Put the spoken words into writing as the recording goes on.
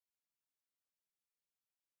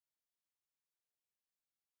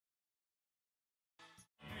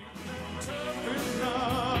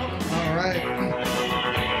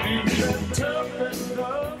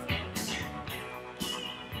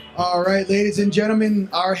All right, ladies and gentlemen,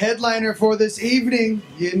 our headliner for this evening,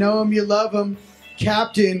 you know him, you love him,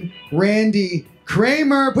 Captain Randy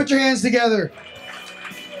Cramer. Put your hands together.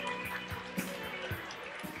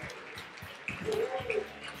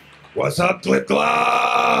 What's up, Clip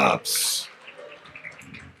Glops?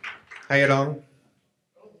 How you doing?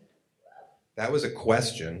 That was a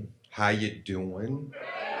question. How you doing?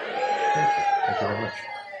 Thank you. Thank you very much.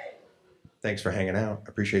 Thanks for hanging out. I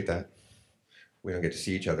appreciate that. We don't get to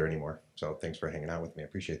see each other anymore, so thanks for hanging out with me. I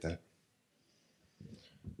appreciate that.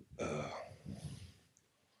 Well,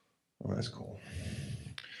 that's cool.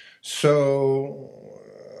 So,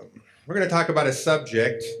 we're going to talk about a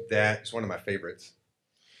subject that is one of my favorites.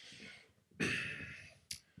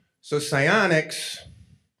 So, psionics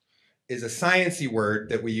is a sciencey word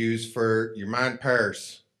that we use for your mind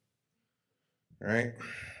purse, right?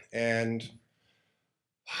 And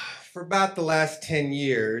for about the last 10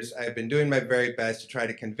 years, I've been doing my very best to try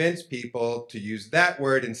to convince people to use that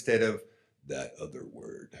word instead of that other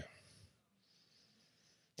word.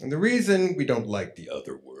 And the reason we don't like the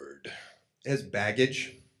other word is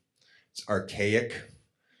baggage. It's archaic.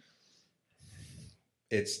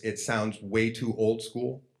 It sounds way too old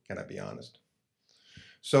school, can I be honest?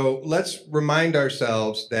 So let's remind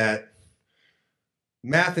ourselves that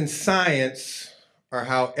math and science are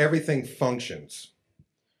how everything functions.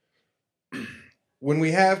 When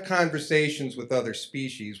we have conversations with other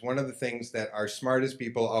species, one of the things that our smartest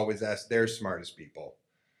people always ask their smartest people,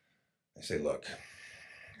 they say, look,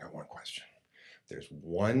 I got one question. There's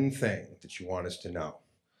one thing that you want us to know.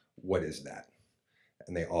 What is that?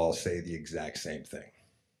 And they all say the exact same thing.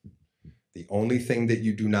 The only thing that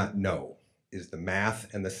you do not know is the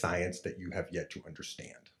math and the science that you have yet to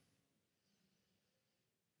understand.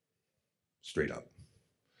 Straight up.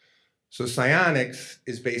 So psionics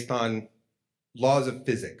is based on laws of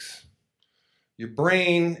physics. Your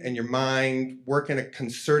brain and your mind work in a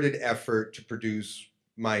concerted effort to produce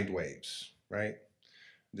mind waves, right?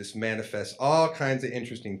 This manifests all kinds of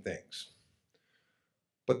interesting things.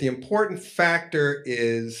 But the important factor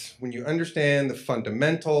is when you understand the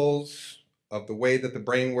fundamentals of the way that the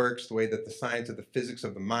brain works, the way that the science of the physics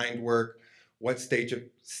of the mind work, what states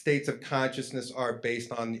of consciousness are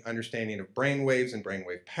based on the understanding of brain waves and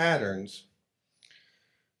brainwave patterns,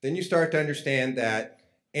 then you start to understand that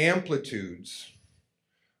amplitudes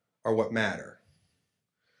are what matter.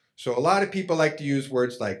 So a lot of people like to use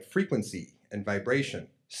words like frequency and vibration.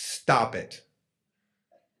 Stop it.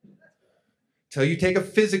 Till you take a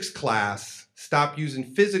physics class, stop using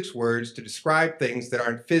physics words to describe things that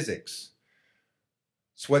aren't physics.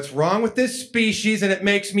 It's what's wrong with this species, and it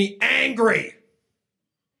makes me angry.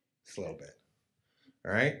 Just a little bit.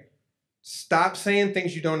 All right? Stop saying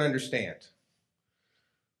things you don't understand.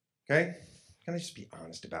 Okay? Can I just be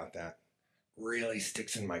honest about that? Really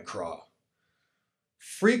sticks in my craw.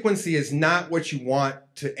 Frequency is not what you want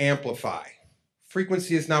to amplify.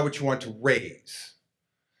 Frequency is not what you want to raise.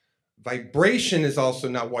 Vibration is also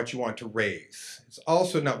not what you want to raise. It's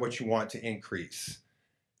also not what you want to increase.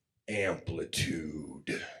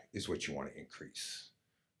 Amplitude is what you want to increase.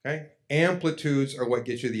 Okay? Amplitudes are what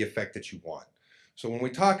get you the effect that you want. So when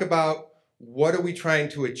we talk about what are we trying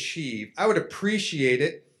to achieve, I would appreciate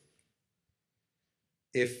it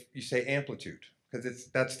if you say amplitude, because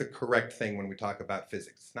that's the correct thing when we talk about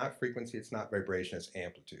physics. It's not frequency, it's not vibration, it's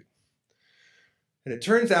amplitude. And it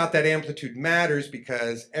turns out that amplitude matters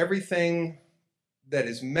because everything that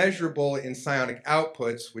is measurable in psionic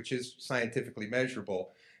outputs, which is scientifically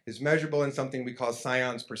measurable, is measurable in something we call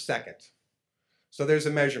psions per second. So there's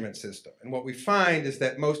a measurement system. And what we find is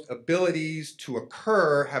that most abilities to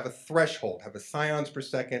occur have a threshold, have a psions per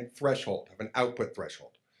second threshold, have an output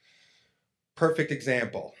threshold. Perfect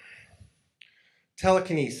example.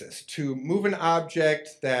 Telekinesis. To move an object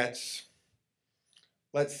that's,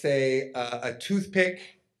 let's say, a toothpick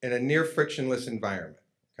in a near frictionless environment,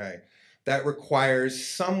 okay? That requires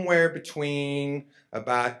somewhere between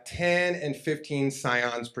about 10 and 15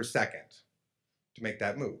 psions per second to make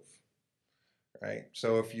that move, right?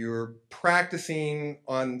 So if you're practicing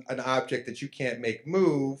on an object that you can't make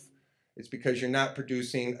move, it's because you're not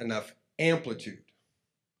producing enough amplitude.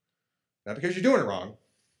 Not because you're doing it wrong,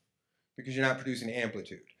 because you're not producing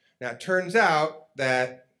amplitude. Now, it turns out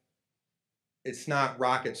that it's not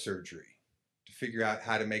rocket surgery to figure out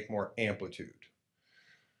how to make more amplitude.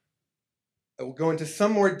 We'll go into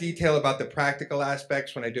some more detail about the practical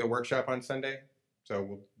aspects when I do a workshop on Sunday. So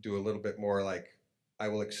we'll do a little bit more like, I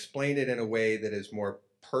will explain it in a way that is more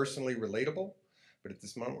personally relatable. But at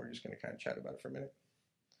this moment, we're just going to kind of chat about it for a minute.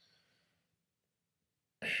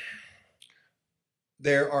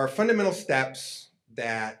 There are fundamental steps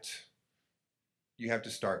that you have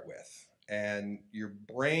to start with. And your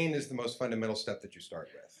brain is the most fundamental step that you start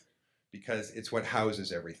with because it's what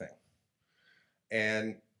houses everything.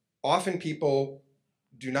 And often people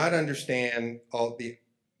do not understand all the,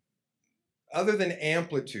 other than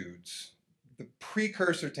amplitudes, the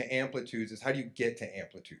precursor to amplitudes is how do you get to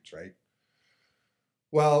amplitudes, right?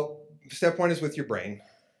 Well, step one is with your brain.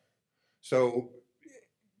 So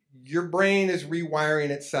your brain is rewiring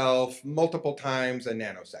itself multiple times a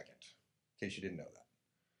nanosecond, in case you didn't know that.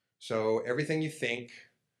 So everything you think,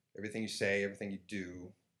 everything you say, everything you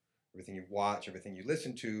do, everything you watch, everything you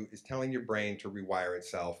listen to is telling your brain to rewire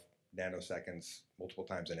itself nanoseconds, multiple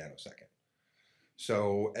times a nanosecond.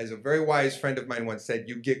 So as a very wise friend of mine once said,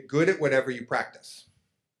 you get good at whatever you practice.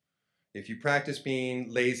 If you practice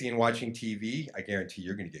being lazy and watching TV, I guarantee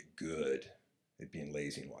you're going to get good at being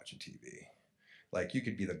lazy and watching TV. Like you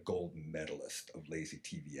could be the gold medalist of lazy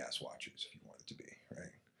TV ass watchers if you wanted to be,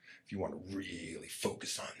 right? If you want to really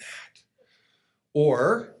focus on that.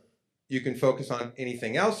 Or you can focus on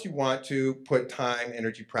anything else you want to, put time,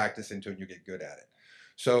 energy, practice into it, and you get good at it.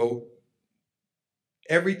 So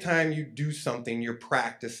every time you do something, you're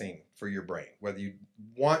practicing for your brain. Whether you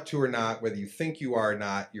want to or not, whether you think you are or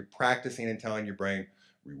not, you're practicing and telling your brain,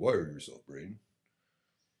 rewire yourself, brain.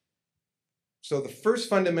 So the first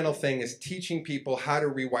fundamental thing is teaching people how to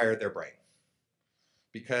rewire their brain.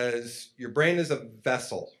 Because your brain is a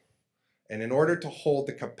vessel. And in order to hold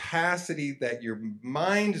the capacity that your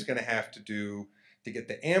mind is going to have to do to get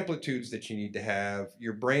the amplitudes that you need to have,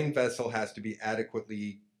 your brain vessel has to be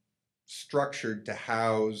adequately structured to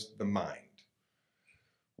house the mind.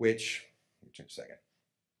 Which, just a second.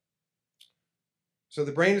 So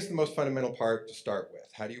the brain is the most fundamental part to start with.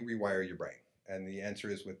 How do you rewire your brain? And the answer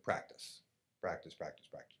is with practice. Practice, practice,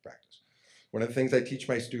 practice, practice. One of the things I teach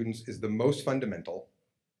my students is the most fundamental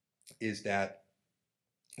is that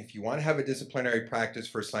if you want to have a disciplinary practice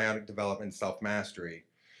for psionic development and self-mastery,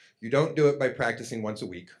 you don't do it by practicing once a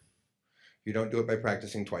week. You don't do it by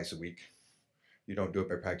practicing twice a week. You don't do it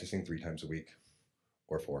by practicing 3 times a week,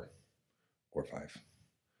 or 4, or 5,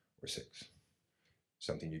 or 6.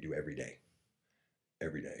 Something you do every day.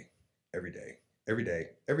 Every day, every day, every day,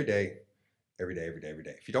 every day, every day, every day, every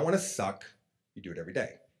day. If you don't want to suck, you do it every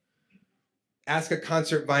day. Ask a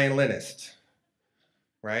concert violinist,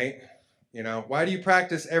 right? You know, why do you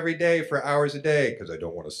practice every day for hours a day? Because I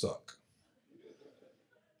don't want to suck,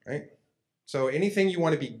 right? So anything you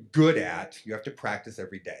want to be good at, you have to practice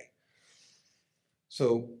every day.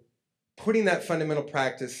 So putting that fundamental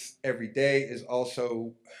practice every day is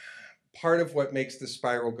also part of what makes the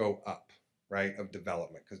spiral go up, right, of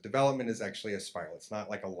development. Because development is actually a spiral. It's not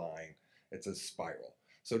like a line. It's a spiral.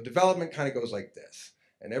 So development kind of goes like this.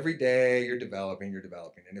 And every day you're developing, you're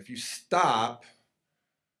developing. And if you stop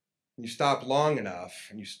long enough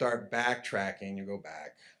and you start backtracking, you go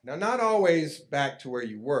back. Now, not always back to where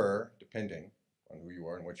you were, depending on who you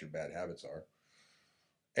are and what your bad habits are.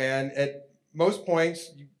 And at most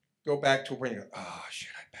points, you go back to where you go, oh,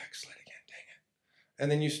 shit, I backslid again, dang it.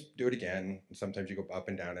 And then you do it again. And sometimes you go up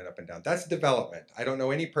and down and up and down. That's development. I don't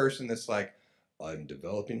know any person that's like, I'm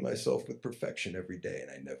developing myself with perfection every day and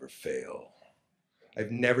I never fail. I've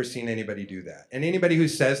never seen anybody do that. And anybody who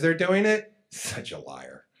says they're doing it, such a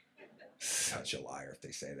liar. Such a liar if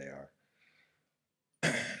they say they are.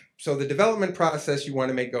 So the development process you want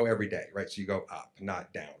to make go every day, right? So you go up,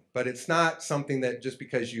 not down. But it's not something that just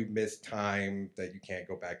because you miss time that you can't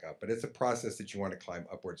go back up. But it's a process that you want to climb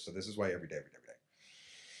upwards. So this is why every day, every day, every day.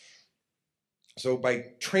 So by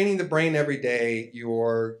training the brain every day,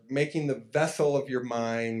 you're making the vessel of your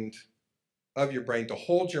mind, of your brain, to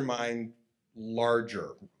hold your mind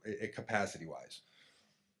larger capacity-wise.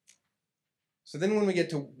 So then when we get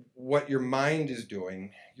to what your mind is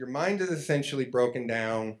doing, your mind is essentially broken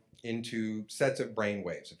down into sets of brain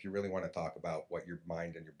waves, if you really want to talk about what your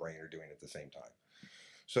mind and your brain are doing at the same time.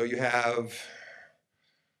 So you have,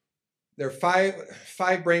 there are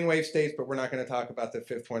five brainwave states, but we're not going to talk about the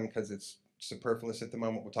 5th one because it's superfluous at the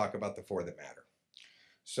moment. We'll talk about the 4 that matter.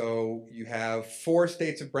 So you have 4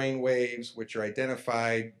 states of brain waves, which are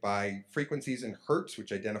identified by frequencies in hertz,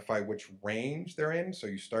 which identify which range they're in. So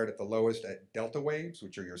you start at the lowest at delta waves,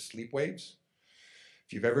 which are your sleep waves.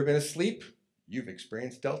 If you've ever been asleep, you've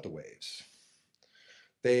experienced delta waves.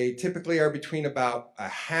 They typically are between about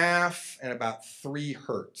 1/2 and about 3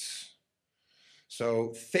 hertz.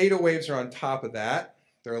 So theta waves are on top of that.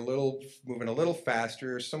 They're moving a little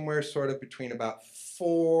faster, somewhere sort of between about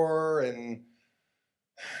 4 and,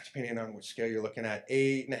 depending on which scale you're looking at,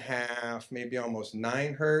 8.5, maybe almost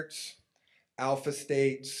 9 hertz. Alpha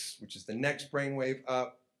states, which is the next brainwave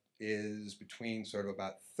up, is between sort of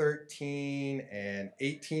about 13 and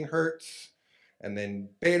 18 hertz. And then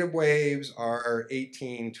beta waves are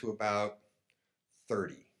 18 to about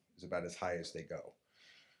 30, is about as high as they go.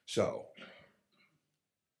 So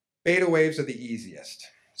beta waves are the easiest.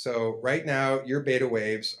 So right now, your beta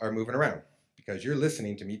waves are moving around because you're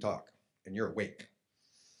listening to me talk and you're awake.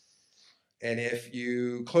 And if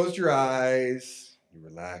you closed your eyes, you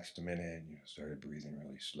relaxed a minute, you started breathing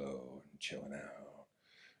really slow and chilling out,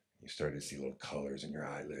 you started to see little colors in your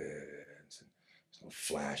eyelids and little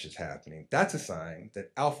flashes happening, that's a sign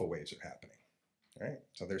that alpha waves are happening. Right?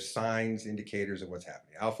 So there's signs, indicators of what's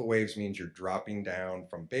happening. Alpha waves means you're dropping down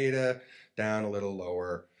from beta, down a little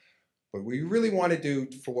lower. But what you really want to do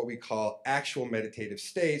for what we call actual meditative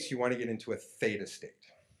states, you want to get into a theta state.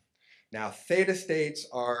 Now, theta states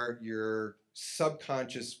are your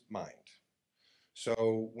subconscious mind.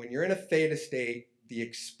 So when you're in a theta state, the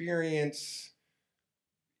experience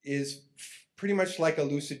is pretty much like a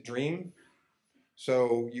lucid dream.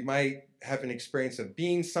 So you might have an experience of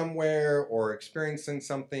being somewhere or experiencing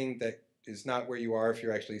something that is not where you are if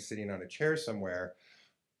you're actually sitting on a chair somewhere.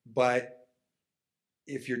 But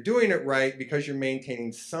if you're doing it right, because you're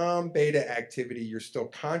maintaining some beta activity, you're still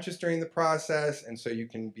conscious during the process, and so you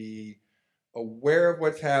can be aware of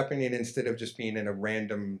what's happening instead of just being in a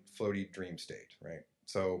random floaty dream state, right?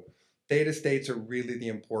 So theta states are really the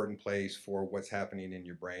important place for what's happening in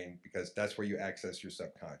your brain because that's where you access your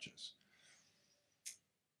subconscious.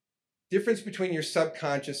 Difference between your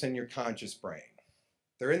subconscious and your conscious brain.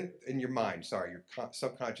 They're in your mind, sorry, your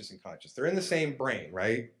subconscious and conscious. They're in the same brain,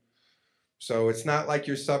 right? So it's not like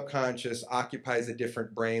your subconscious occupies a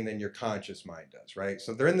different brain than your conscious mind does, right?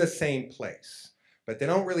 So they're in the same place, but they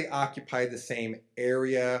don't really occupy the same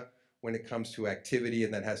area when it comes to activity,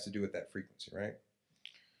 and that has to do with that frequency, right?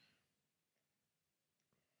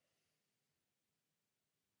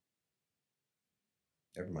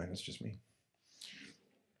 Never mind, it's just me.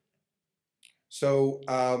 So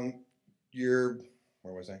where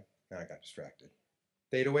was I? Now I got distracted.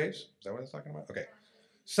 Theta waves, is that what I was talking about? Okay.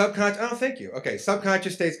 Subconscious, oh, thank you. Okay,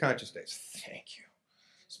 subconscious states, conscious states. Thank you.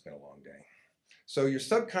 It's been a long day. So your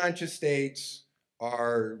subconscious states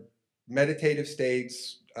are meditative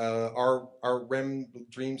states, are REM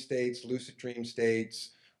dream states, lucid dream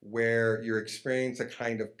states, where you experience a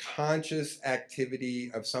kind of conscious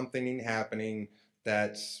activity of something happening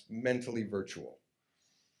that's mentally virtual.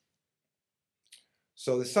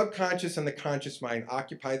 So the subconscious and the conscious mind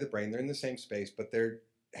occupy the brain. They're in the same space, but they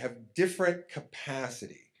have different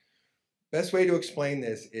capacity. Best way to explain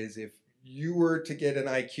this is if you were to get an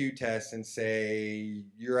IQ test and say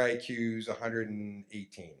your IQ is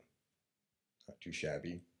 118. Not too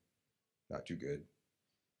shabby, not too good.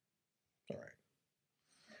 All right.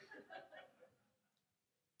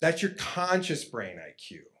 That's your conscious brain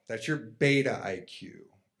IQ. That's your beta IQ.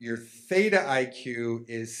 Your theta IQ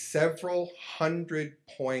is several hundred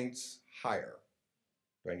points higher.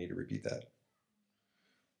 Do I need to repeat that?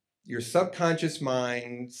 Your subconscious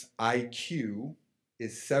mind's IQ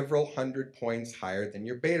is several hundred points higher than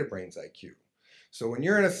your beta brain's IQ. So when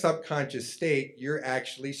you're in a subconscious state, you're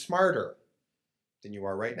actually smarter than you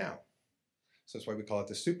are right now. So that's why we call it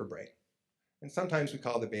the super brain. And sometimes we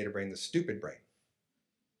call the beta brain the stupid brain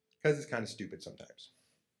because it's kind of stupid sometimes.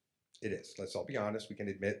 It is. Let's all be honest. We can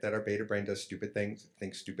admit that our beta brain does stupid things. It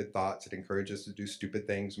thinks stupid thoughts. It encourages us to do stupid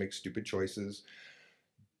things, make stupid choices.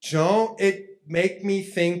 Don't it make me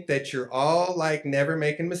think that you're all like never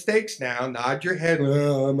making mistakes now? Nod your head.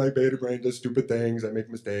 Oh, my beta brain does stupid things. I make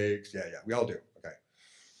mistakes. Yeah, we all do. Okay.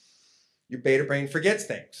 Your beta brain forgets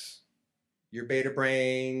things. Your beta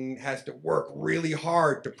brain has to work really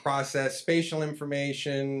hard to process spatial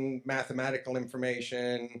information, mathematical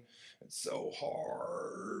information. It's so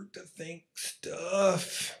hard to think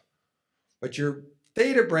stuff. But your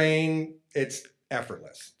theta brain, it's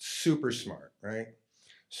effortless, super smart, right?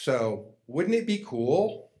 So wouldn't it be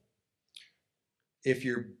cool if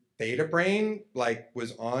your beta brain like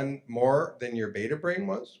was on more than your beta brain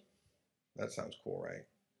was? That sounds cool, right?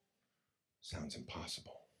 Sounds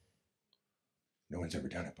impossible. No one's ever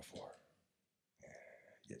done it before.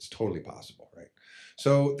 It's totally possible, right?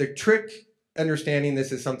 So the trick understanding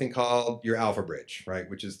this is something called your alpha bridge, right?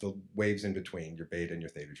 Which is the waves in between your beta and your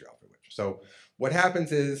theta, your alpha bridge. So what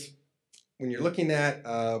happens is when you're looking at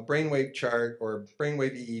a brainwave chart or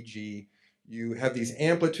brainwave EEG, you have these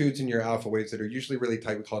amplitudes in your alpha waves that are usually really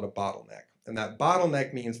tight. We call it a bottleneck. And that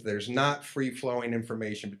bottleneck means there's not free-flowing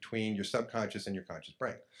information between your subconscious and your conscious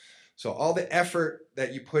brain. So all the effort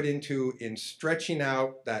that you put into in stretching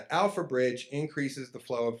out that alpha bridge increases the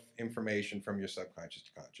flow of information from your subconscious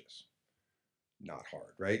to conscious. Not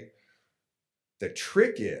hard, right? The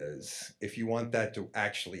trick is, if you want that to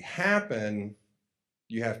actually happen,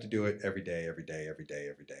 You have to do it every day, every day, every day,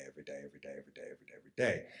 every day, every day, every day, every day, every day, every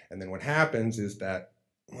day. And then what happens is that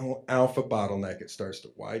little alpha bottleneck, it starts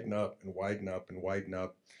to widen up and widen up and widen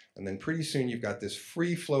up. And then pretty soon you've got this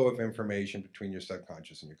free flow of information between your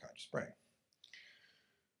subconscious and your conscious brain,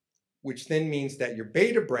 which then means that your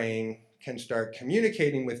beta brain can start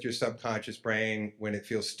communicating with your subconscious brain when it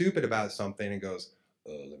feels stupid about something and goes,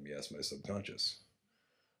 let me ask my subconscious.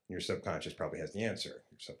 And your subconscious probably has the answer.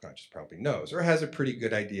 Your subconscious probably knows or has a pretty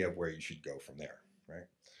good idea of where you should go from there, right?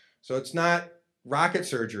 So it's not rocket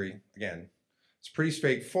surgery. Again, it's pretty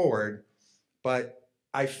straightforward, but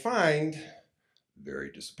I find,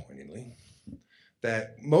 very disappointingly,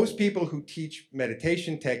 that most people who teach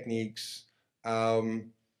meditation techniques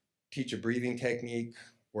teach a breathing technique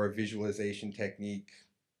or a visualization technique.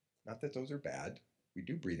 Not that those are bad. We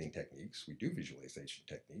do breathing techniques. We do visualization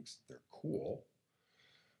techniques. They're cool.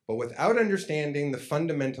 But without understanding the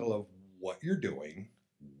fundamental of what you're doing,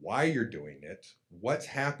 why you're doing it, what's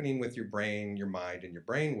happening with your brain, your mind, and your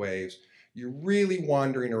brain waves, you're really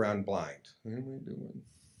wandering around blind. What am I doing?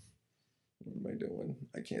 What am I doing?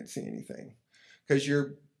 I can't see anything. Because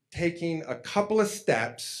you're taking a couple of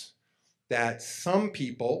steps that some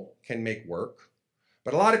people can make work,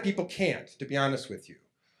 but a lot of people can't, to be honest with you.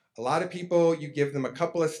 A lot of people, you give them a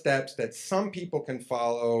couple of steps that some people can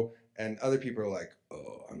follow, and other people are like,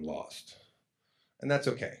 oh, I'm lost. And that's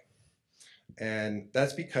okay. And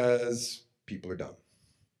that's because people are dumb.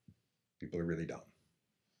 People are really dumb.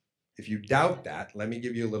 If you doubt that, let me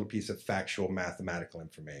give you a little piece of factual mathematical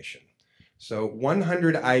information. So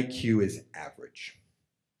 100 IQ is average,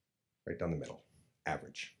 right down the middle,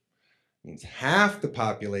 average. Means half the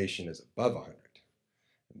population is above 100,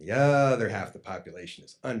 and the other half the population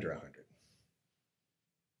is under 100.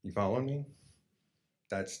 You following me?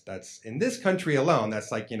 That's in this country alone,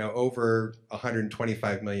 that's like, over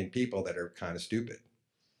 125 million people that are kind of stupid.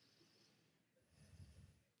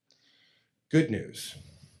 Good news,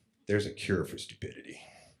 there's a cure for stupidity.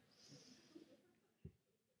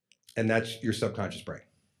 And that's your subconscious brain,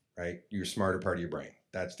 right? Your smarter part of your brain.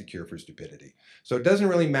 That's the cure for stupidity. So it doesn't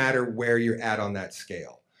really matter where you're at on that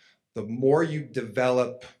scale. The more you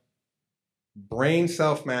develop brain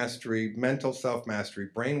self-mastery, mental self-mastery,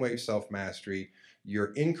 brainwave self-mastery,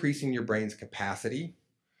 you're increasing your brain's capacity,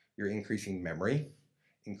 you're increasing memory,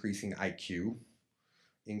 increasing IQ,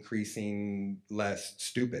 increasing less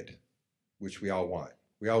stupid, which we all want.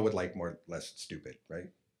 We all would like less stupid,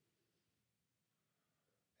 right?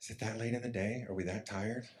 Is it that late in the day? Are we that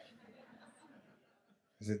tired?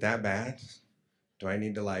 Is it that bad? Do I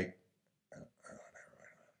need to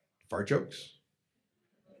fart jokes?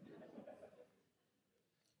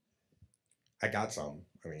 I got some.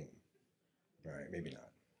 I mean, all right, maybe not.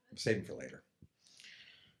 Save them for later.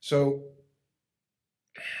 So,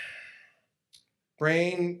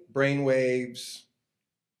 brain waves,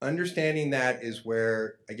 understanding that is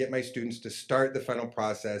where I get my students to start the final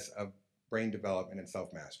process of brain development and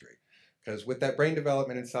self-mastery. Because with that brain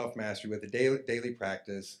development and self-mastery, with the daily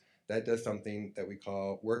practice, that does something that we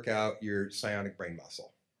call work out your psionic brain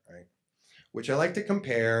muscle, right? Which I like to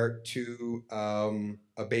compare to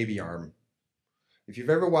a baby arm. If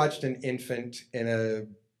you've ever watched an infant in a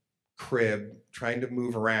crib trying to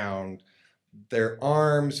move around, their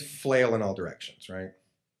arms flail in all directions, right?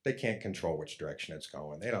 They can't control which direction it's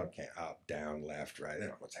going. They can't up, down, left, right. They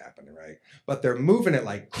don't know what's happening, right? But they're moving it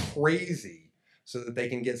like crazy so that they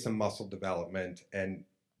can get some muscle development and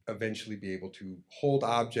eventually be able to hold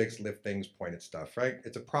objects, lift things, point at stuff, right?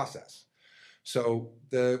 It's a process. So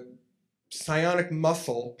the psionic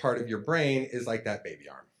muscle part of your brain is like that baby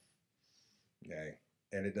arm, okay?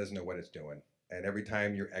 And it doesn't know what it's doing. And every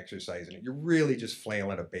time you're exercising it, you're really just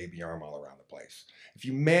flailing a baby arm all around the place. If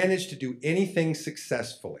you manage to do anything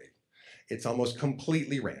successfully, it's almost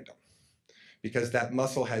completely random because that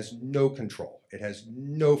muscle has no control. It has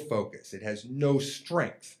no focus. It has no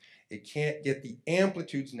strength. It can't get the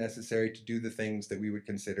amplitudes necessary to do the things that we would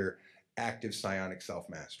consider active psionic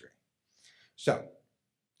self-mastery. So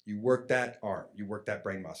you work that arm, you work that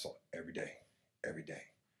brain muscle every day, every day,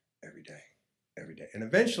 every day, every day. And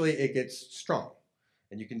eventually it gets strong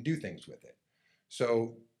and you can do things with it.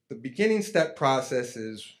 So the beginning step process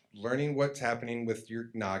is learning what's happening with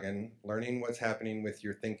your noggin, learning what's happening with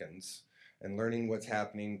your thinkins, and learning what's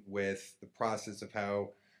happening with the process of how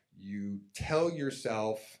you tell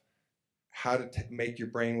yourself how to make your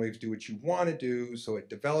brain waves do what you want to do so it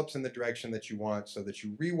develops in the direction that you want, so that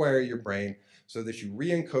you rewire your brain, so that you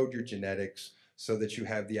re-encode your genetics, so that you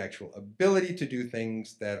have the actual ability to do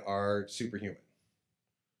things that are superhuman.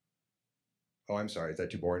 Oh, I'm sorry, is that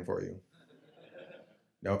too boring for you?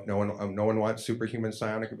 No one wants superhuman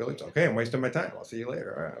psionic abilities. Okay, I'm wasting my time. I'll see you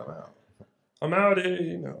later. All right, I'm out. I'm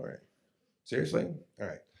out. All right. Seriously? All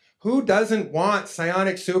right. Who doesn't want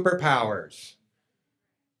psionic superpowers?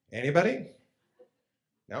 Anybody?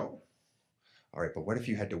 No? All right, but what if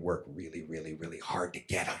you had to work really, really, really hard to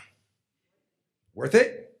get them? Worth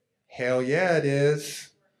it? Hell yeah, it is.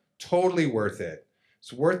 Totally worth it.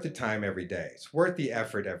 It's worth the time every day. It's worth the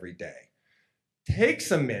effort every day.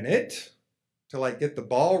 Takes a minute to like get the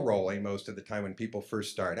ball rolling most of the time when people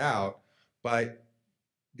first start out, but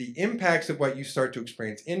the impacts of what you start to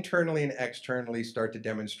experience internally and externally start to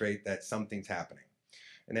demonstrate that something's happening.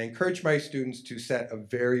 And I encourage my students to set a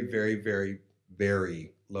very, very, very,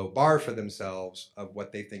 very low bar for themselves of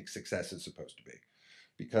what they think success is supposed to be.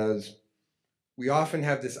 Because we often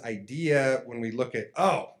have this idea when we look at,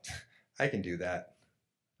 oh, I can do that.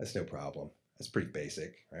 That's no problem. That's pretty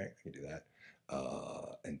basic, right? I can do that.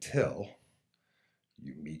 Until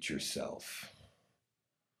you meet yourself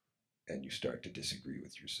and you start to disagree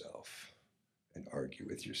with yourself and argue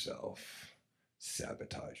with yourself,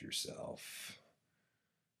 sabotage yourself,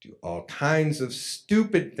 do all kinds of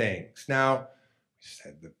stupid things. Now, we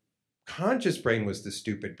said the conscious brain was the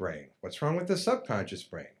stupid brain. What's wrong with the subconscious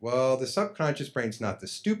brain? Well, the subconscious brain's not the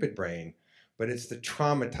stupid brain, but it's the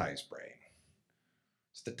traumatized brain.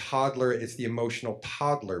 It's the toddler, it's the emotional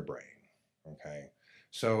toddler brain, okay?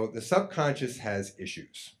 So the subconscious has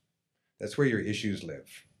issues. That's where your issues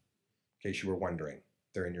live, in case you were wondering.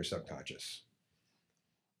 They're in your subconscious.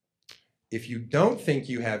 If you don't think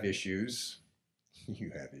you have issues,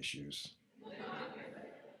 you have issues.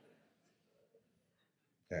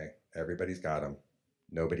 Okay, everybody's got them.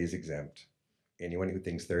 Nobody's exempt. Anyone who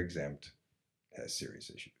thinks they're exempt has serious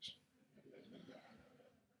issues.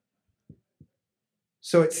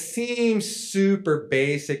 So it seems super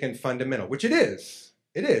basic and fundamental, which it is.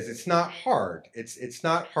 It is. It's not hard. It's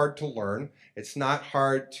not hard to learn. It's not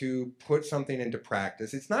hard to put something into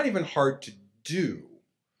practice. It's not even hard to do.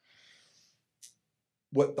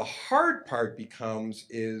 What the hard part becomes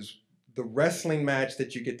is the wrestling match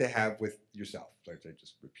that you get to have with yourself. I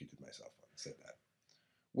just repeated myself when I said that.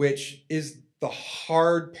 Which is the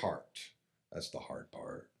hard part. That's the hard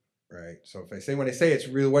part, right? So when I say it's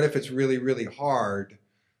real, what if it's really, really hard?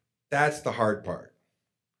 That's the hard part.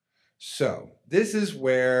 So this is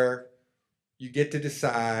where you get to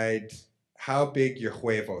decide how big your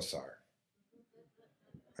huevos are,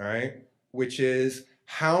 all right? Which is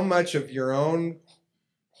how much of your own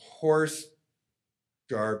horse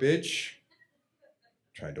garbage. I'm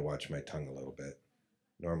trying to watch my tongue a little bit.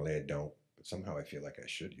 Normally I don't, but somehow I feel like I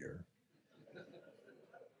should here.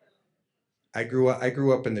 I grew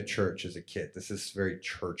up in the church as a kid. This is very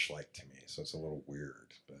church-like to me, so it's a little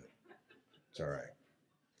weird, but it's all right.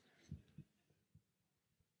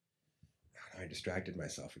 I distracted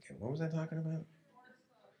myself again. What was I talking about?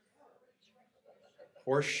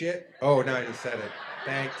 Horse shit? Oh, no, I just said it.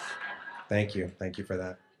 Thanks. Thank you. Thank you for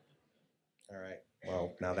that. All right.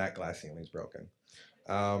 Well, now that glass ceiling's broken.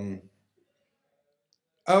 Oh,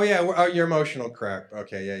 yeah. Oh, your emotional crap.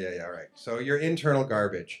 Okay. Yeah. All right. So your internal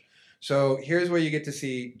garbage. So here's where you get to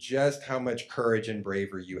see just how much courage and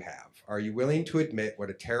bravery you have. Are you willing to admit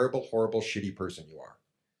what a terrible, horrible, shitty person you are?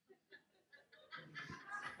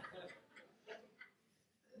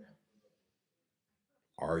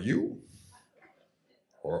 Are you?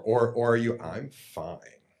 Or are you, I'm fine.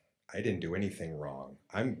 I didn't do anything wrong.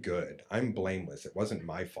 I'm good. I'm blameless. It wasn't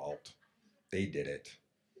my fault. They did it.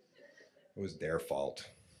 It was their fault.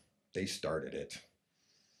 They started it.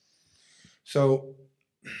 So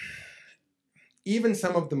even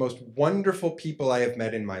some of the most wonderful people I have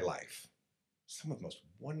met in my life, some of the most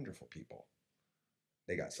wonderful people,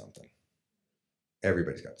 they got something.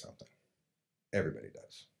 Everybody's got something. Everybody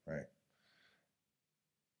does, right?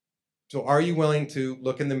 So are you willing to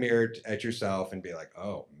look in the mirror at yourself and be like,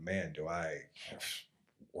 oh man, do I have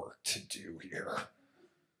work to do here?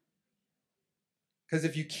 Because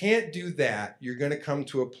if you can't do that, you're going to come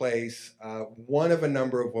to a place, one of a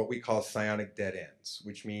number of what we call psionic dead ends,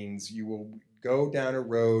 which means you will go down a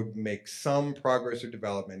road, make some progress or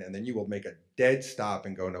development, and then you will make a dead stop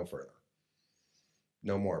and go no further.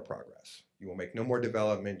 No more progress. You will make no more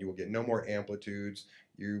development. You will get no more amplitudes.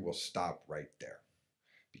 You will stop right there.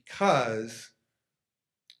 Because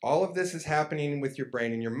all of this is happening with your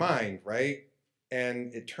brain and your mind, right?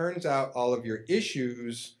 And it turns out all of your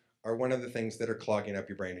issues are one of the things that are clogging up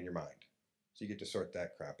your brain and your mind. So you get to sort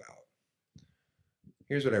that crap out.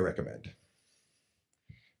 Here's what I recommend.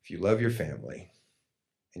 If you love your family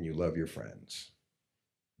and you love your friends,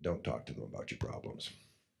 don't talk to them about your problems.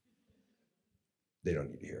 They don't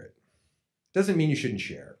need to hear it. Doesn't mean you shouldn't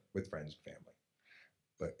share with friends and family.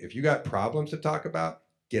 But if you got problems to talk about,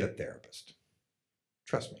 get a therapist.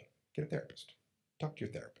 Trust me, get a therapist. Talk to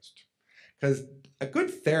your therapist. Because a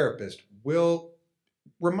good therapist will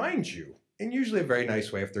remind you, in usually a very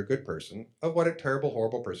nice way if they're a good person, of what a terrible,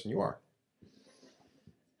 horrible person you are.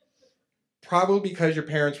 Probably because your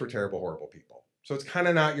parents were terrible, horrible people. So it's kind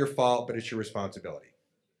of not your fault, but it's your responsibility,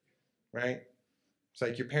 right? It's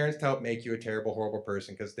like your parents help make you a terrible, horrible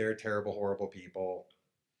person because they're terrible, horrible people.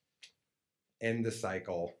 End the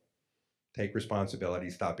cycle. Take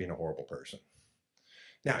responsibility. Stop being a horrible person.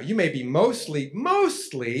 Now, you may be mostly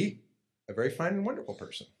a very fine and wonderful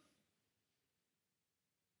person.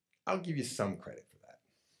 I'll give you some credit for that.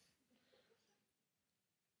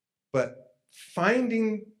 But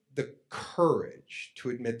finding the courage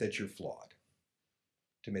to admit that you're flawed,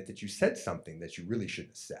 to admit that you said something that you really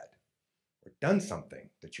shouldn't have said, or done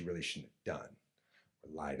something that you really shouldn't have done,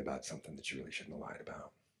 or lied about something that you really shouldn't have lied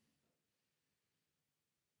about.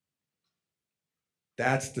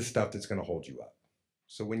 That's the stuff that's going to hold you up.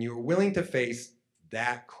 So when you're willing to face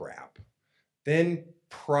that crap, then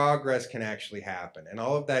progress can actually happen. And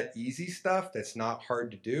all of that easy stuff that's not hard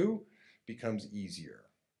to do becomes easier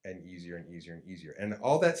and easier and easier and easier. And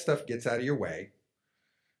all that stuff gets out of your way,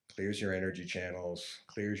 clears your energy channels,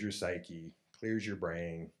 clears your psyche, clears your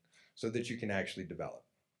brain, so that you can actually develop.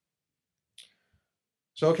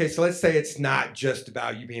 So, okay, so let's say it's not just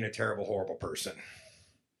about you being a terrible, horrible person.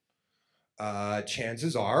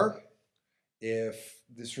 Chances are, if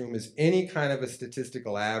this room is any kind of a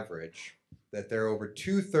statistical average, that there are over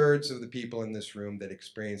 2/3 of the people in this room that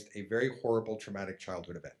experienced a very horrible traumatic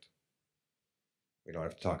childhood event. We don't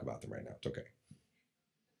have to talk about them right now. It's okay.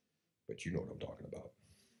 But you know what I'm talking about.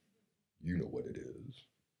 You know what it is.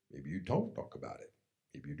 Maybe you don't talk about it.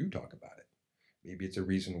 Maybe you do talk about it. Maybe it's a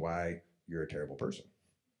reason why you're a terrible person.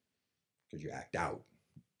 Because you act out,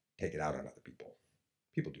 take it out on other people.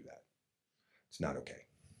 People do that. It's not okay,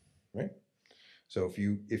 right? So if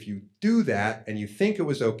you do that and you think it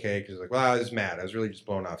was okay because like, well, I was mad, I was really just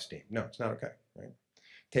blowing off steam. No, it's not okay, right?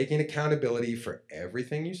 Taking accountability for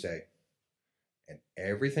everything you say and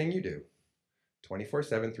everything you do, 24/7,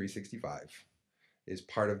 365, is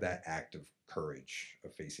part of that act of courage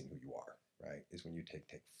of facing who you are, right? Is when you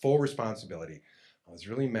take full responsibility. I was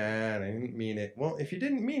really mad, I didn't mean it. Well, if you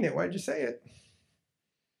didn't mean it, why'd you say it?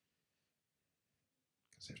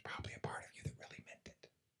 Because there's probably a part of you that really meant it.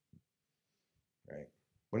 Right?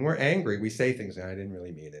 When we're angry, we say things, I didn't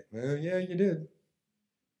really mean it. Well, yeah, you did.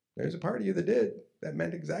 There's a part of you that did. That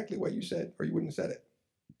meant exactly what you said, or you wouldn't have said it.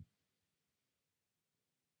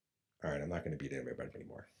 All right, I'm not going to beat everybody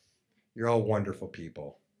anymore. You're all wonderful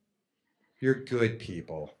people. You're good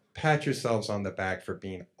people. Pat yourselves on the back for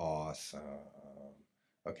being awesome.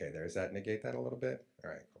 Okay, there's that. Negate that a little bit.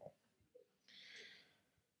 All right, cool.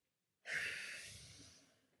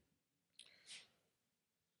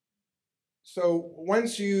 So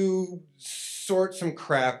once you sort some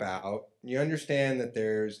crap out, you understand that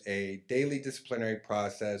there's a daily disciplinary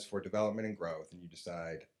process for development and growth, and you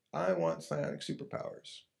decide, I want psionic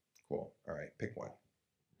superpowers. Cool. All right, pick one.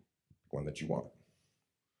 Pick one that you want.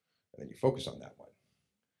 And then you focus on that one.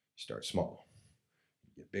 You start small.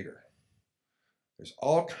 You get bigger. There's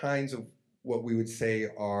all kinds of what we would say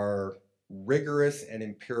are rigorous and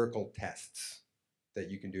empirical tests that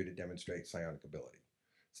you can do to demonstrate psionic ability.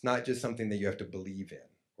 It's not just something that you have to believe in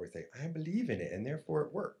or say, I believe in it and therefore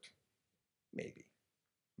it worked. Maybe.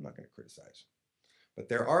 I'm not going to criticize. But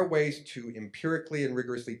there are ways to empirically and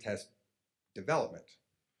rigorously test development.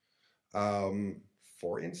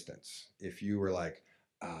 For instance, if you were like,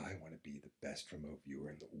 I want to be the best remote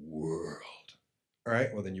viewer in the world. All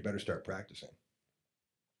right, well then you better start practicing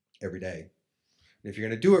every day. And if you're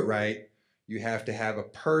going to do it right, you have to have a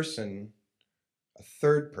person, a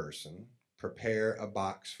third person, prepare a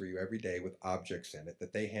box for you every day with objects in it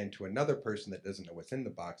that they hand to another person that doesn't know what's in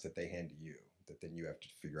the box that they hand to you, that then you have to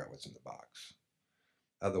figure out what's in the box.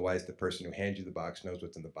 Otherwise, the person who hands you the box knows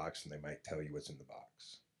what's in the box and they might tell you what's in the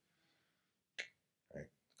box. Right?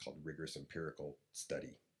 It's called rigorous empirical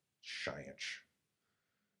study, science.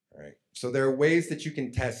 All right? So there are ways that you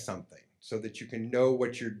can test something so that you can know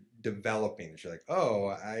what you're developing. That you're like, oh,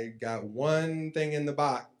 I got one thing in the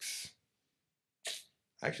box.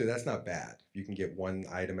 Actually, that's not bad. You can get one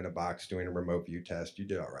item in a box doing a remote view test. You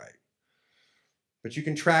did all right. But you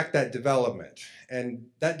can track that development. And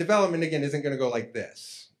that development, again, isn't going to go like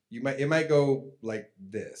this. It might go like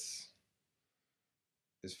this.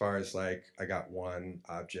 As far as like, I got one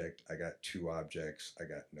object, I got two objects, I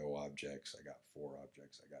got no objects, I got four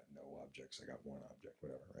objects, I got no objects, I got one object,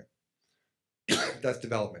 whatever, right? That's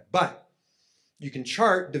development. But you can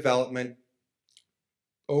chart development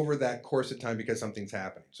over that course of time because something's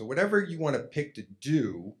happening. So whatever you want to pick to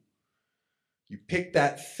do, you pick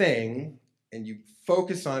that thing and you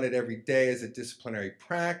focus on it every day as a disciplinary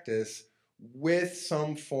practice with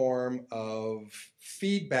some form of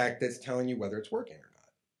feedback that's telling you whether it's working or not.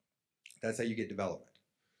 That's how you get development,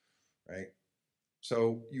 right?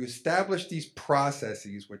 So you establish these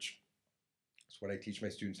processes, which is what I teach my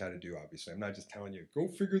students how to do, obviously. I'm not just telling you, go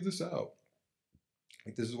figure this out.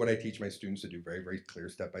 Like, this is what I teach my students to do, very, very clear,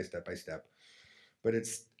 step by step by step. But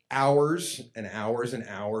it's hours and hours and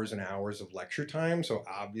hours and hours of lecture time. So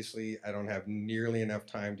obviously I don't have nearly enough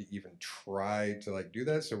time to even try to like do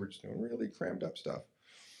that. So we're just doing really crammed up stuff.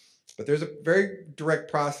 But there's a very direct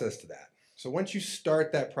process to that. So once you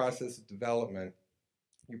start that process of development,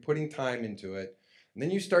 you're putting time into it, and then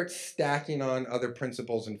you start stacking on other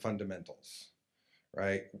principles and fundamentals,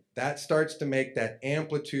 right? That starts to make that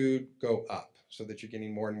amplitude go up so that you're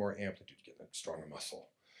getting more and more amplitude, you get a stronger muscle.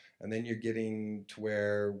 And then you're getting to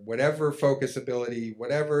where whatever focus ability,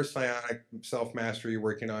 whatever psionic self-mastery you're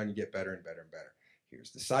working on, you get better and better and better.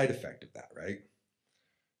 Here's the side effect of that, right?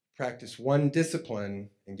 Practice one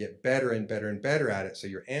discipline and get better and better and better at it so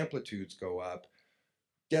your amplitudes go up.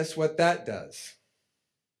 Guess what that does?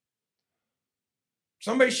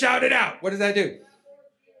 Somebody shout it out. What does that do?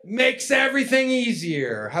 Makes everything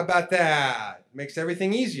easier. How about that? Makes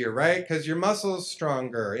everything easier, right? Because your muscle's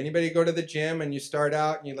stronger. Anybody go to the gym and you start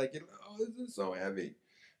out and you're like, oh, this is so heavy.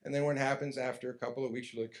 And then what happens after a couple of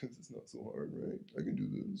weeks, you're like, this is not so hard, right? I can do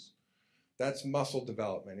this. That's muscle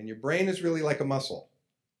development. And your brain is really like a muscle.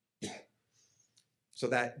 So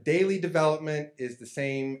that daily development is the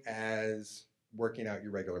same as working out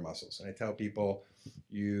your regular muscles. And I tell people,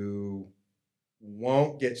 you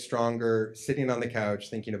won't get stronger sitting on the couch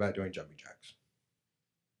thinking about doing jumping jacks.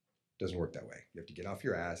 Doesn't work that way. You have to get off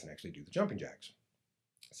your ass and actually do the jumping jacks.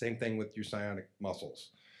 Same thing with your psionic muscles.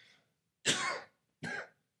 I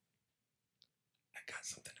got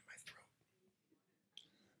something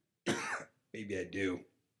in my throat. Maybe I do.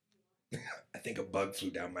 I think a bug flew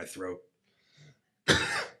down my throat.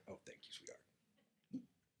 Oh, thank you, sweetheart.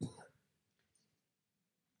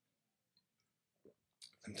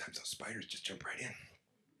 Sometimes those spiders just jump right in.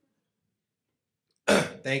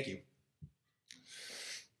 Thank you.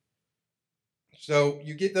 So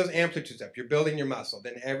you get those amplitudes up. You're building your muscle.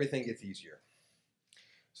 Then everything gets easier.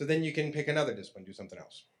 So then you can pick another discipline, do something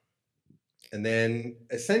else. And then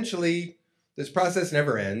essentially, this process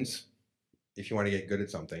never ends. If you want to get good at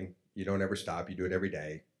something, you don't ever stop. You do it every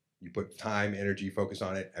day. You put time, energy, focus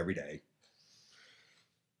on it every day.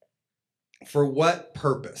 For what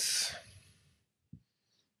purpose?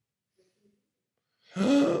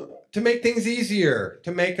 To make things easier,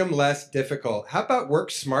 to make them less difficult. How about work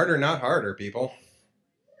smarter, not harder, people?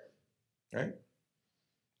 Right?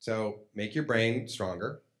 So make your brain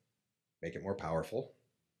stronger, make it more powerful,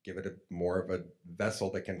 give it more of a vessel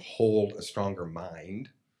that can hold a stronger mind.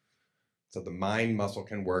 So the mind muscle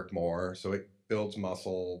can work more, so it builds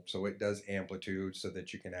muscle, so it does amplitude so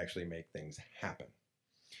that you can actually make things happen.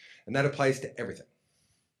 And that applies to everything.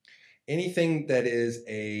 Anything that is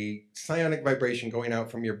a psionic vibration going out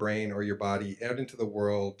from your brain or your body out into the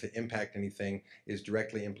world to impact anything is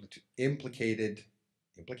directly implicated?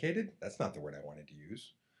 That's not the word I wanted to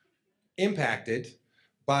use. Impacted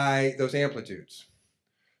by those amplitudes.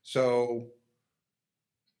 So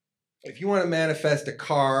if you want to manifest a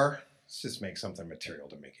car, let's just make something material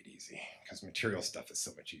to make it easy, because material stuff is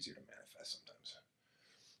so much easier to manifest sometimes.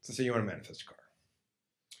 So say you want to manifest a car.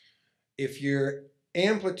 If your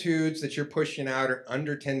amplitudes that you're pushing out are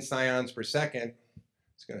under 10 psions per second,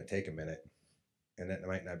 it's going to take a minute. And that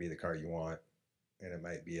might not be the car you want. And it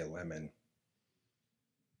might be a lemon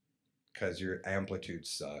because your amplitudes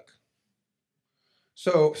suck.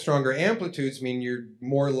 So stronger amplitudes mean you're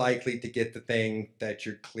more likely to get the thing that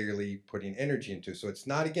you're clearly putting energy into. So it's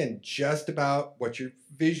not, again, just about what you're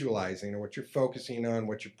visualizing or what you're focusing on,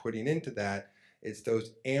 what you're putting into that. It's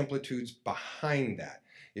those amplitudes behind that.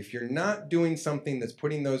 If you're not doing something that's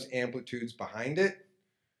putting those amplitudes behind it,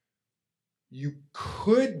 you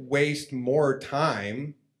could waste more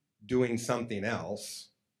time doing something else.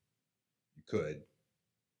 You could.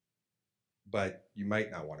 But you might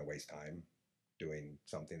not want to waste time doing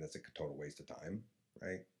something that's a total waste of time,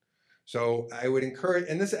 right? So I would encourage,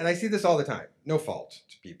 and I see this all the time, no fault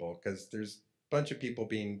to people, because there's a bunch of people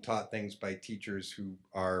being taught things by teachers who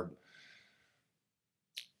are,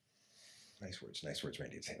 nice words,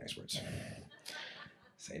 Randy, say nice words.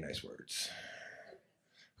 Say nice words.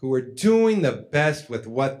 Who are doing the best with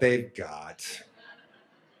what they've got.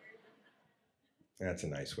 That's a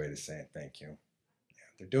nice way to say it, thank you. Yeah,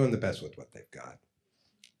 they're doing the best with what they've got.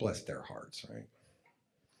 Bless their hearts, right?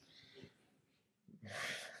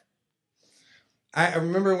 I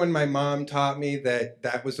remember when my mom taught me that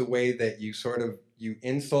that was a way that you sort of, you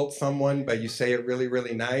insult someone, but you say it really,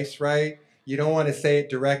 really nice, right? You don't want to say it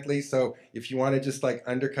directly, so if you want to just like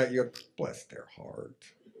undercut you, bless their heart.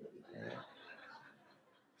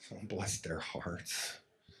 So bless their hearts.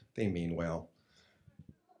 They mean well.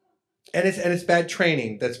 And it's bad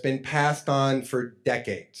training that's been passed on for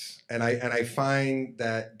decades. And I find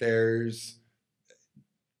that there's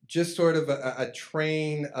just sort of a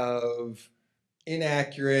train of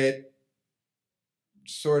inaccurate,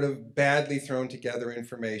 sort of badly thrown together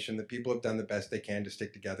information that people have done the best they can to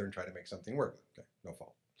stick together and try to make something work. Okay, no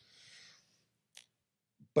fault.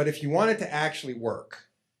 But if you want it to actually work,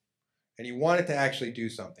 and you want it to actually do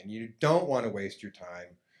something, you don't want to waste your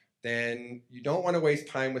time, then you don't want to waste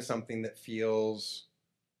time with something that feels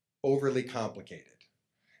overly complicated.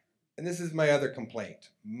 And this is my other complaint.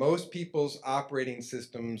 Most people's operating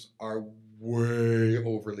systems are way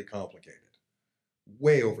overly complicated.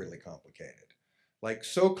 Way overly complicated. Like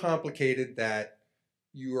so complicated that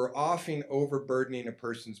you are often overburdening a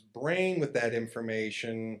person's brain with that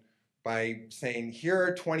information by saying, here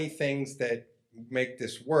are 20 things that make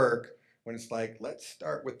this work, when it's like, let's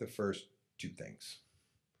start with the first 2 things.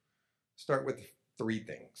 Start with 3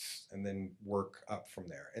 things and then work up from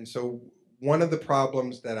there. And so one of the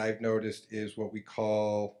problems that I've noticed is what we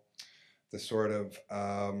call the sort of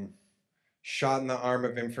shot in the arm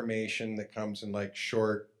of information that comes in like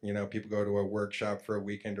short, people go to a workshop for a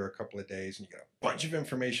weekend or a couple of days and you get a bunch of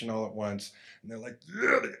information all at once. And they're like,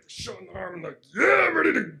 yeah, they get the shot in the arm and like, yeah, I'm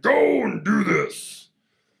ready to go and do this.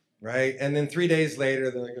 Right? And then 3 days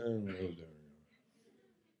later, they're like,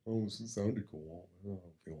 oh, this sounded cool. I don't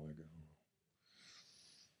feel like it.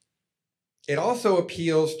 It also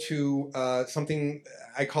appeals to something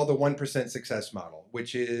I call the 1% success model,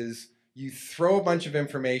 which is you throw a bunch of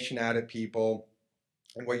information out at people,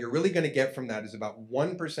 and what you're really going to get from that is about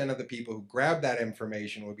 1% of the people who grab that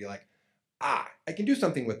information will be like, I can do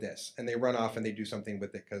something with this. And they run off and they do something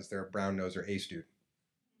with it because they're a brown nose or A student.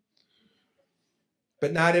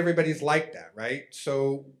 But not everybody's like that, right?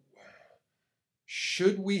 So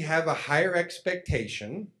should we have a higher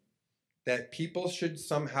expectation that people should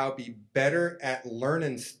somehow be better at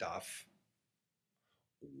learning stuff?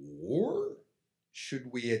 Or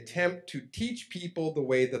should we attempt to teach people the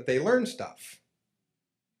way that they learn stuff?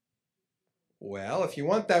 Well, if you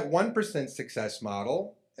want that 1% success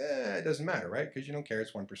model, it doesn't matter, right? Because you don't care,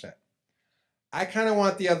 it's 1%. I kind of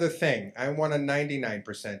want the other thing. I want a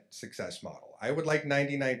 99% success model. I would like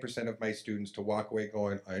 99% of my students to walk away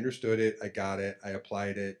going, I understood it, I got it, I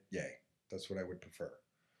applied it, yay. That's what I would prefer.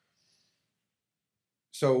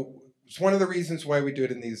 So it's one of the reasons why we do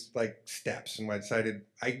it in these like steps, and I decided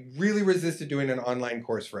I really resisted doing an online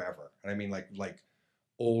course forever. And I mean like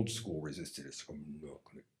old school resisted it. So I'm not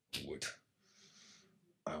gonna do it.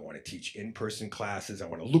 I want to teach in-person classes. I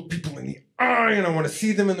want to look people in the eye and I want to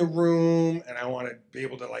see them in the room and I want to be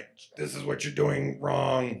able to like, this is what you're doing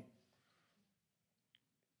wrong.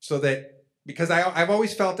 So that, because I've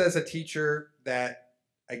always felt as a teacher that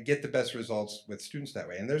I get the best results with students that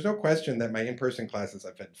way. And there's no question that my in-person classes,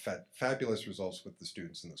 I've had fabulous results with the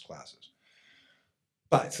students in those classes.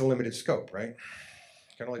 But it's a limited scope, right?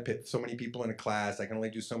 I can only put so many people in a class. I can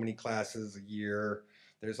only do so many classes a year.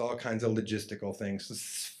 There's all kinds of logistical things. So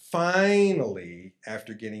finally,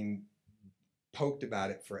 after getting poked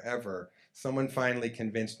about it forever, someone finally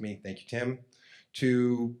convinced me, thank you, Tim,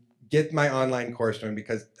 to get my online course going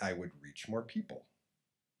because I would reach more people.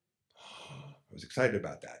 I was excited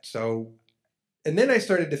about that. So, and then I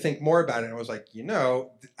started to think more about it and I was like,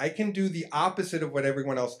 I can do the opposite of what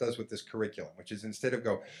everyone else does with this curriculum, which is instead of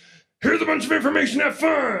go, here's a bunch of information, have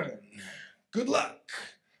fun, good luck.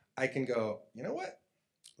 I can go, you know what?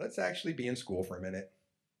 Let's actually be in school for a minute,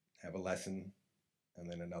 have a lesson, and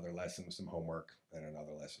then another lesson with some homework, and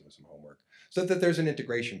another lesson with some homework, so that there's an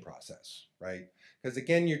integration process, right? Because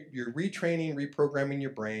again, you're retraining, reprogramming your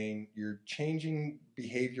brain, you're changing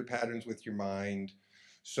behavior patterns with your mind.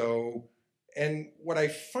 So, and what I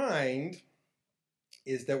find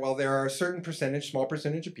is that while there are a certain percentage, small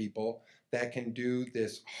percentage of people that can do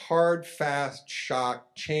this hard, fast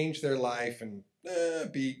shock, change their life, and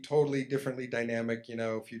be totally differently dynamic,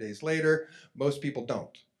 a few days later, most people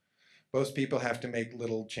don't. Most people have to make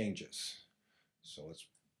little changes. So let's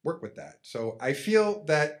work with that. So I feel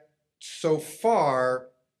that so far,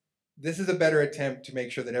 this is a better attempt to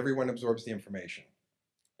make sure that everyone absorbs the information.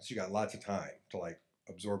 So you got lots of time to like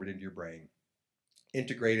absorb it into your brain,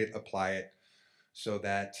 integrate it, apply it, so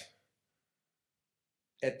that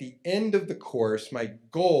at the end of the course, my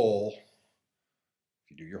goal, if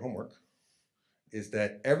you do your homework, is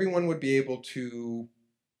that everyone would be able to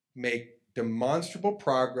make demonstrable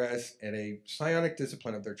progress in a psionic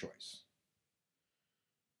discipline of their choice.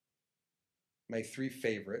 My three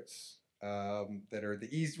favorites that are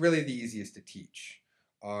really the easiest to teach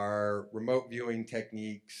are remote viewing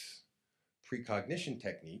techniques, precognition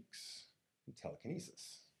techniques, and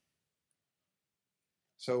telekinesis.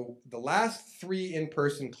 So the last 3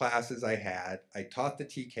 in-person classes I had, I taught the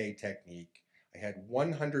TK technique. I had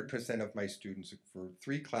 100% of my students for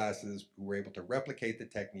 3 classes who were able to replicate the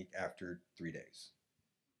technique after 3 days.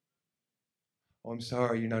 Oh, I'm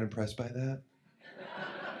sorry, you're not impressed by that?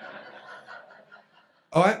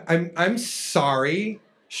 Oh, I'm sorry.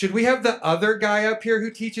 Should we have the other guy up here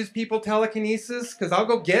who teaches people telekinesis? Because I'll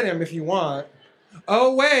go get him if you want.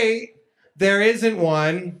 Oh, wait, there isn't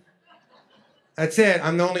one. That's it,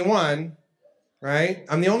 I'm the only one, right?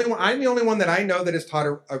 I'm the only one that I know that has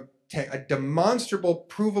taught a demonstrable,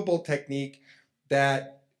 provable technique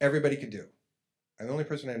that everybody could do. I'm the only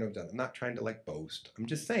person I know who's done it. I'm not trying to like boast. I'm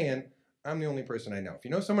just saying I'm the only person I know. If you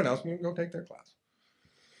know someone else, you can go take their class.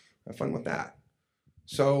 Have fun with that.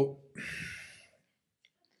 So,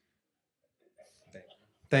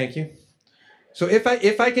 thank you. So if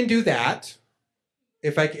I can do that,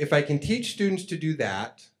 if I can teach students to do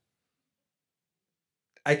that,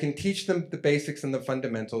 I can teach them the basics and the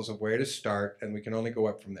fundamentals of where to start, and we can only go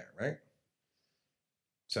up from there, right?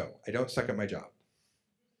 So I don't suck at my job.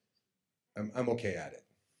 I'm okay at it.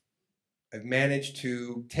 I've managed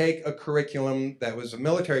to take a curriculum that was a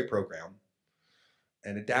military program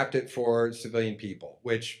and adapt it for civilian people,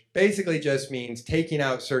 which basically just means taking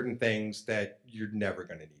out certain things that you're never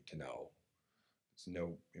going to need to know. It's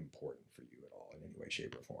no important for you at all in any way,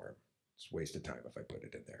 shape, or form. It's a waste of time if I put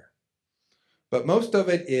it in there. But most of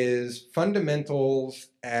it is fundamentals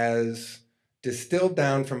as distilled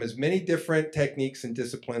down from as many different techniques and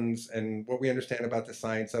disciplines and what we understand about the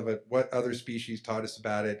science of it, what other species taught us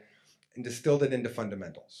about it, and distilled it into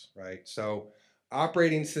fundamentals, right? So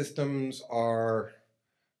operating systems are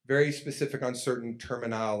very specific on certain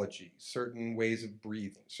terminology, certain ways of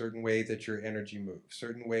breathing, certain ways that your energy moves,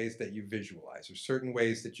 certain ways that you visualize, or certain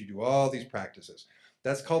ways that you do all these practices.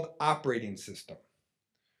 That's called operating system.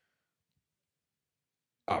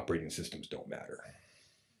 Operating systems don't matter.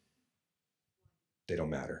 They don't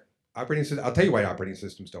matter. I'll tell you why operating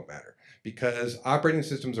systems don't matter. Because operating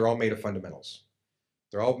systems are all made of fundamentals.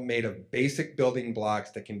 They're all made of basic building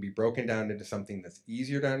blocks that can be broken down into something that's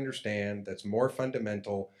easier to understand, that's more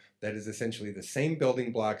fundamental, that is essentially the same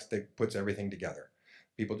building blocks that puts everything together.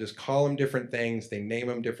 People just call them different things, they name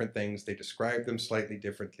them different things, they describe them slightly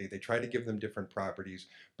differently, they try to give them different properties,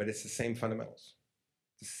 but it's the same fundamentals.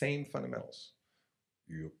 The same fundamentals.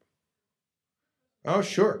 Yep. Oh,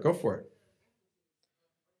 sure, go for it.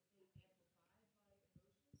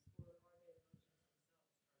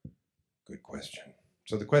 Good question.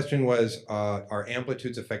 So the question was, are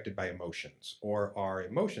amplitudes affected by emotions, or are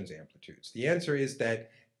emotions amplitudes? The answer is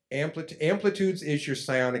that amplitudes is your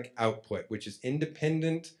psionic output, which is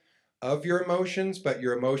independent of your emotions, but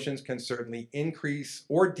your emotions can certainly increase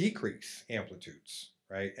or decrease amplitudes,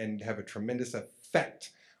 right? And have a tremendous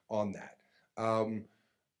effect on that. I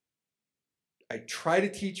try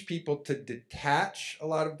to teach people to detach a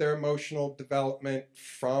lot of their emotional development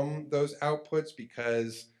from those outputs,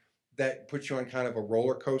 because that puts you on kind of a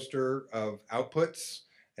roller coaster of outputs.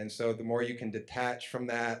 And so the more you can detach from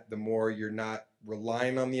that, the more you're not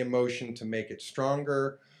relying on the emotion to make it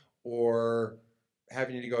stronger, or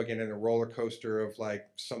having to go again in a roller coaster of like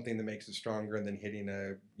something that makes it stronger and then hitting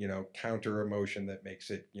a, counter emotion that makes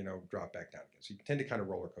it, drop back down again. So you tend to kind of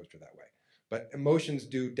roller coaster that way. But emotions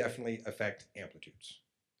do definitely affect amplitudes.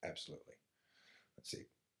 Absolutely. Let's see.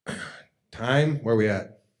 Time, where are we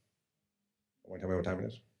at? Want to tell me what time it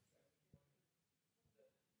is?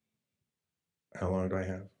 How long do I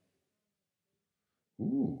have?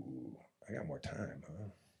 Ooh, I got more time, huh?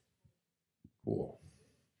 Cool.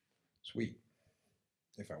 Sweet.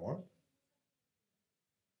 If I want.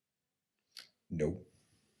 No.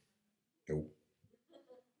 No.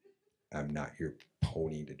 I'm not your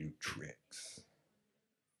pony to do tricks.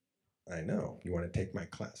 I know. You want to take my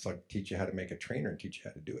class? I'll teach you how to make a trainer and teach you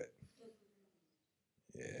how to do it.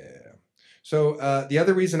 Yeah. So the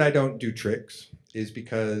other reason I don't do tricks is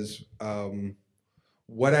because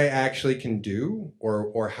what I actually can do,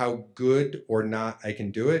 or how good or not I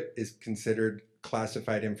can do it, is considered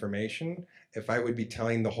classified information. If I would be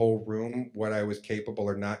telling the whole room what I was capable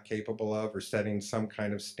or not capable of, or setting some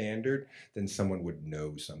kind of standard, then someone would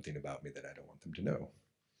know something about me that I don't want them to know.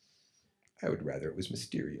 I would rather it was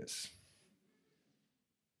mysterious.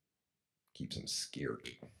 Keeps them scared.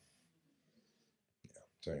 Yeah.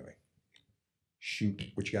 So anyway, Shoot,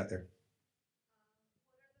 what you got there?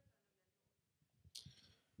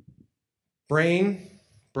 Brain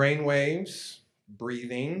waves,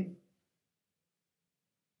 breathing.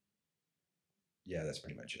 Yeah, that's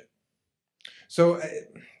pretty much it. So,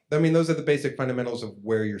 I mean, those are the basic fundamentals of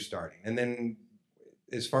where you're starting. And then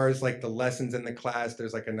as far as like the lessons in the class,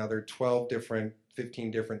 there's like another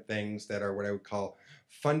 15 different things that are what I would call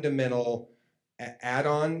fundamental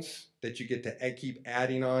add-ons that you get to keep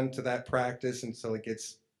adding on to that practice until it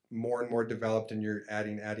gets more and more developed and you're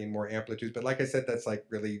adding more amplitudes. But like I said, that's like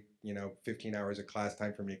really, 15 hours of class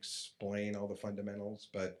time for me to explain all the fundamentals.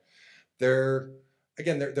 But they're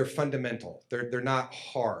again, they're fundamental. They're not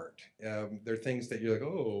hard. They're things that you're like,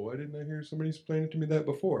 oh, why didn't I hear somebody explain it to me that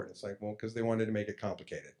before? And it's like, well, because they wanted to make it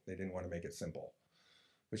complicated. They didn't want to make it simple,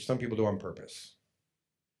 which some people do on purpose.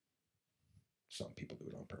 Some people do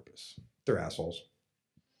it on purpose. They're assholes.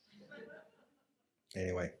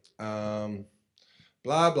 Anyway, blah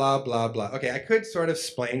blah blah blah. Okay, I could sort of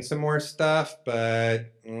explain some more stuff,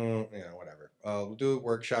 but whatever. We'll do a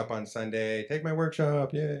workshop on Sunday. Take my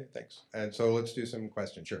workshop, yay! Thanks. And so let's do some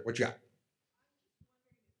questions. Sure. What you got?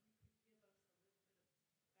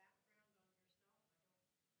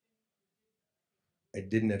 I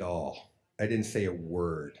didn't at all. I didn't say a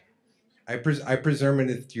word. I presume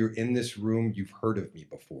if you're in this room, you've heard of me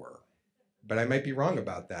before, but I might be wrong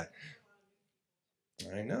about that.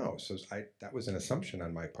 I know. So that was an assumption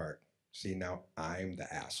on my part. See, now I'm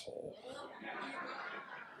the asshole.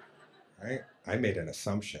 Right? I made an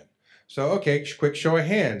assumption. So, okay, quick show of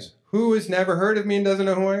hands. Who has never heard of me and doesn't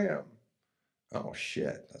know who I am? Oh,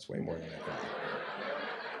 shit. That's way more than I thought.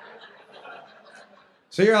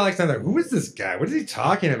 So you're all like, who is this guy? What is he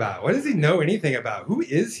talking about? What does he know anything about? Who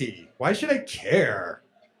is he? Why should I care?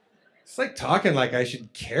 It's like talking like I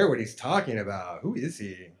should care what he's talking about. Who is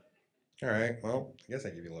he? All right, well, I guess I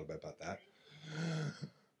give you a little bit about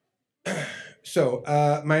that. So,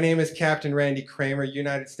 my name is Captain Randy Cramer,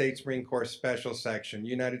 United States Marine Corps Special Section.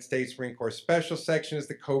 United States Marine Corps Special Section is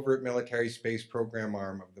the covert military space program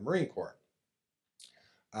arm of the Marine Corps.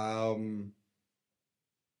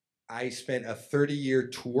 I spent a 30-year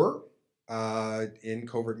tour in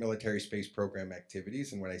covert military space program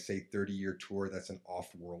activities. And when I say 30-year tour, that's an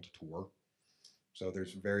off-world tour. So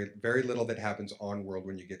there's very, very little that happens on world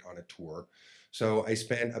when you get on a tour. So I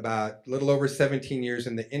spent about a little over 17 years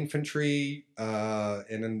in the infantry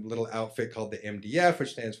in a little outfit called the MDF,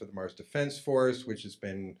 which stands for the Mars Defense Force, which has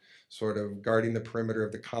been sort of guarding the perimeter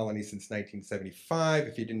of the colony since 1975.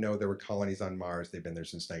 If you didn't know there were colonies on Mars, they've been there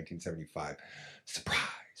since 1975. Surprise!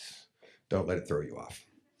 Don't let it throw you off.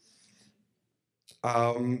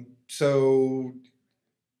 So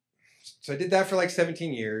I did that for like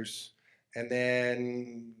 17 years. And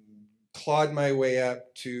then clawed my way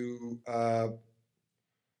up to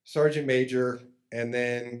Sergeant Major, and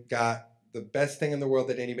then got the best thing in the world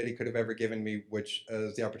that anybody could have ever given me, which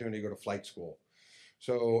is the opportunity to go to flight school.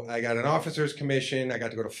 So I got an officer's commission, I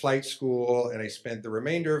got to go to flight school, and I spent the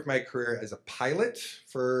remainder of my career as a pilot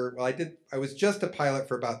I was just a pilot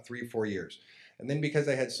for about 3-4 years. And then because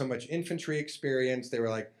I had so much infantry experience, they were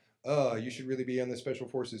like, oh, you should really be on the Special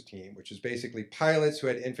Forces team, which is basically pilots who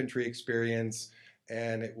had infantry experience,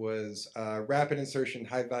 and it was rapid insertion,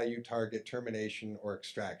 high value target, termination, or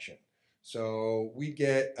extraction. So we'd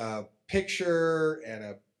get a picture and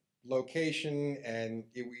a location, and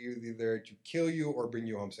it would either to kill you or bring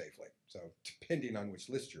you home safely. So depending on which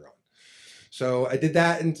list you're on. So I did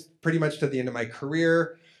that and pretty much to the end of my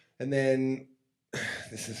career. And then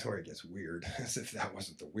this is where it gets weird, as if that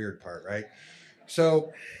wasn't the weird part, right?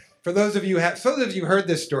 So for those of you who heard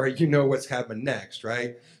this story, you know what's happened next,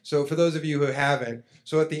 right? So for those of you who haven't,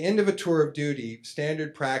 so at the end of a tour of duty,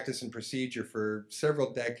 standard practice and procedure for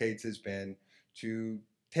several decades has been to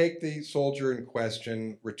take the soldier in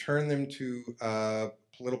question, return them to a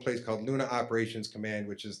little place called Luna Operations Command,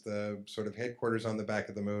 which is the sort of headquarters on the back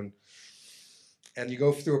of the moon. And you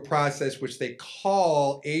go through a process which they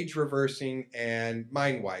call age reversing and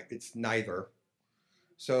mind wipe. It's neither.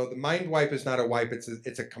 So the mind wipe is not a wipe, it's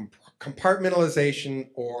a compartmentalization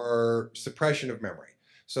or suppression of memory.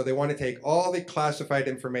 So they want to take all the classified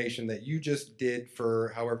information that you just did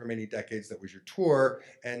for however many decades that was your tour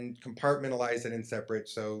and compartmentalize it and separate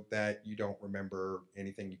so that you don't remember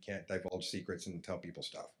anything, you can't divulge secrets and tell people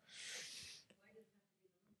stuff.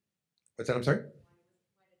 What's that, I'm sorry?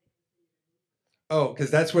 Oh,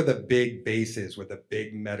 because that's where the big base is, where the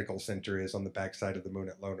big medical center is on the backside of the moon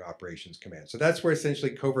at Lone Operations Command. So that's where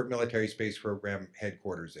essentially Covert Military Space Program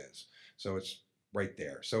headquarters is. So it's right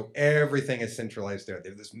there. So everything is centralized there. They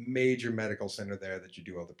have this major medical center there that you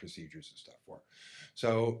do all the procedures and stuff for.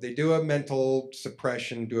 So they do a mental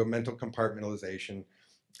suppression, do a mental compartmentalization,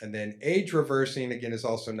 and then age reversing, again, is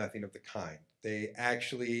also nothing of the kind. They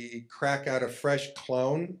actually crack out a fresh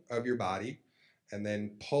clone of your body and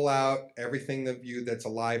then pull out everything of you that's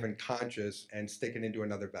alive and conscious and stick it into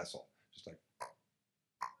another vessel, just like,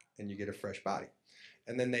 and you get a fresh body.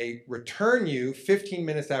 And then they return you 15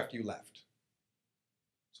 minutes after you left.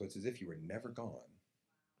 So it's as if you were never gone.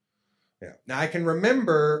 Yeah. Now I can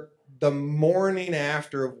remember the morning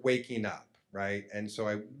after of waking up, right? And so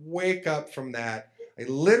I wake up from that. I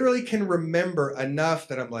literally can remember enough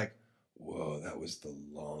that I'm like, whoa, that was the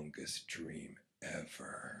longest dream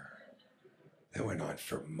ever. That went on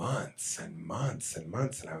for months and months and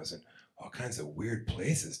months, and I was in all kinds of weird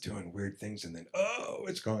places doing weird things, and then, oh,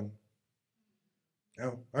 it's gone.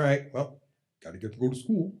 Oh, all right, well, got to get to go to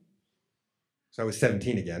school. So I was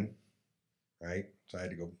 17 again, right? So I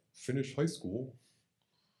had to go finish high school.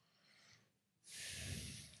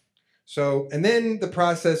 So, and then the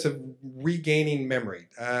process of regaining memory.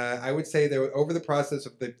 I would say that over the process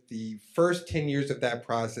of the first 10 years of that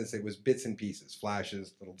process, it was bits and pieces,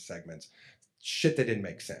 flashes, little segments, shit that didn't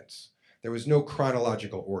make sense. There was no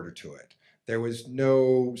chronological order to it. There was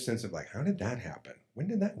no sense of like, how did that happen? When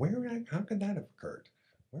did that, how could that have occurred?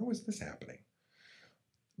 Where was this happening?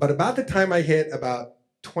 But about the time I hit about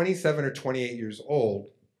 27 or 28 years old,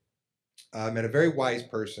 I met a very wise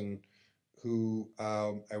person who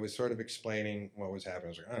I was sort of explaining what was happening. I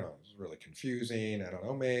was like, I don't know, this is really confusing. I don't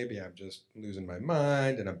know, maybe I'm just losing my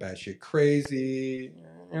mind and I'm batshit crazy.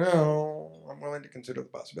 You know, I'm willing to consider the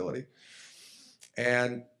possibility.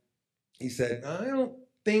 And he said, I don't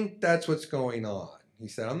think that's what's going on. He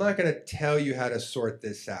said, I'm not going to tell you how to sort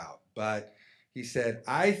this out, but he said,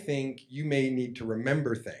 I think you may need to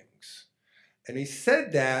remember things. And he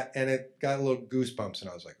said that, and it got a little goosebumps, and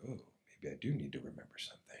I was like, oh, maybe I do need to remember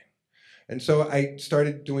something. And so I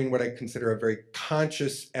started doing what I consider a very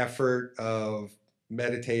conscious effort of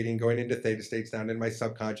meditating, going into theta states, down in my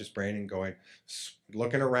subconscious brain, and going,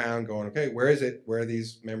 looking around, going, okay, where is it? Where are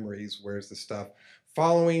these memories? Where's the stuff?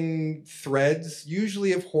 Following threads,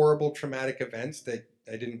 usually of horrible traumatic events that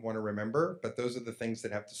I didn't want to remember, but those are the things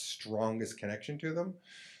that have the strongest connection to them.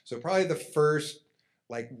 So probably the first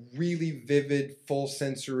like really vivid, full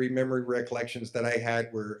sensory memory recollections that I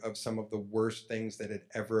had were of some of the worst things that had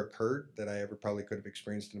ever occurred that I ever probably could have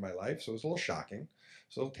experienced in my life. So it was a little shocking, it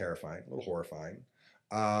was a little terrifying, a little horrifying.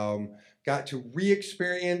 Got to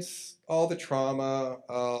re-experience all the trauma,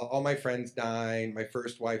 all my friends dying, my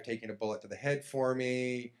first wife taking a bullet to the head for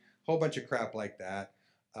me, a whole bunch of crap like that.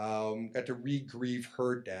 Got to re-grieve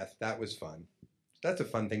her death. That was fun. That's a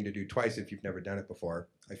fun thing to do twice if you've never done it before.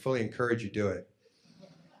 I fully encourage you to do it.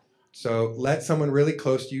 So let someone really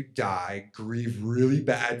close to you die, grieve really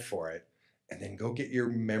bad for it, and then go get your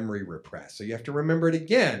memory repressed. So you have to remember it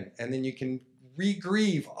again, and then you can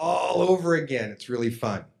re-grieve all over again. It's really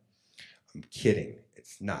fun. I'm kidding.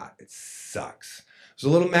 It's not. It sucks. I was a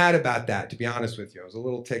little mad about that, to be honest with you. I was a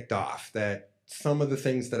little ticked off that some of the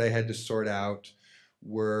things that I had to sort out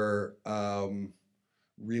were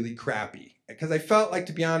really crappy. Because I felt like,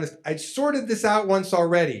 to be honest, I'd sorted this out once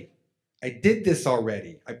already. I did this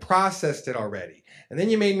already. I processed it already. And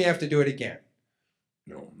then you made me have to do it again.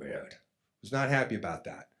 No, man. I was not happy about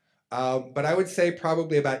that. But I would say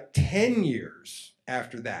probably about 10 years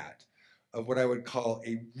after that of what I would call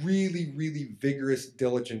a really, really vigorous,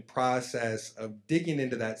 diligent process of digging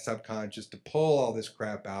into that subconscious to pull all this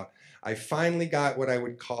crap out, I finally got what I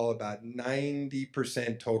would call about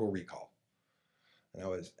 90% total recall.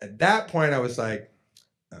 And at that point, I was like,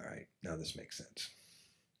 all right, now this makes sense.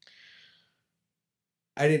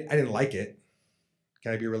 I didn't like it.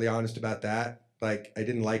 Can I be really honest about that? Like, I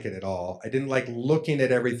didn't like it at all. I didn't like looking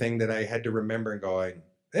at everything that I had to remember and going,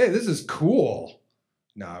 hey, this is cool.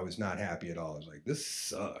 No, I was not happy at all. I was like, this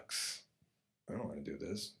sucks. I don't want to do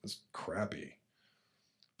this. This is crappy.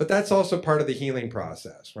 But that's also part of the healing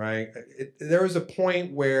process, right? There was a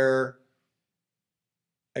point where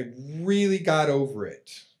I really got over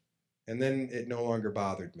it. And then it no longer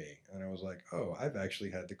bothered me. And I was like, oh, I've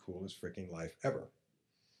actually had the coolest freaking life ever.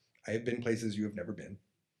 I have been places you have never been.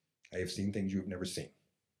 I have seen things you have never seen.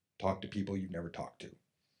 Talked to people you've never talked to.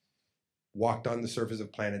 Walked on the surface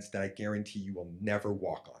of planets that I guarantee you will never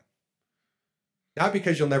walk on. Not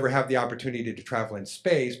because you'll never have the opportunity to travel in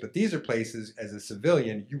space, but these are places, as a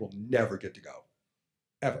civilian, you will never get to go.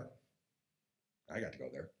 Ever. I got to go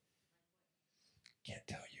there. Can't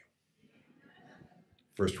tell you.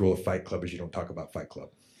 First rule of Fight Club is you don't talk about Fight Club.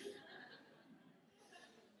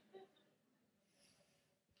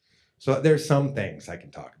 So there's some things I can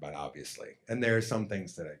talk about, obviously, and there are some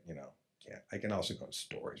things that I, can't. I can also go into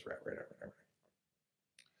stories, right.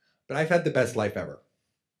 But I've had the best life ever,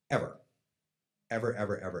 ever, ever,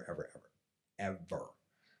 ever, ever, ever, ever, ever.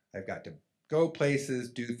 I've got to go places,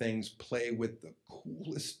 do things, play with the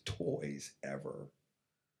coolest toys ever.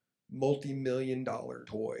 Multi-million-dollar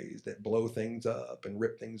toys that blow things up and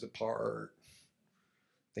rip things apart.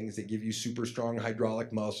 Things that give you super strong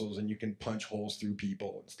hydraulic muscles and you can punch holes through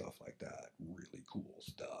people and stuff like that. Really cool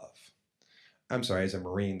stuff. I'm sorry, as a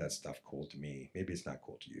Marine, that stuff cool to me. Maybe it's not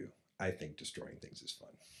cool to you. I think destroying things is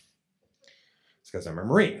fun. It's because I'm a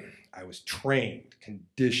Marine. I was trained,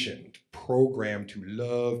 conditioned, programmed to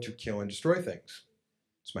love to kill and destroy things.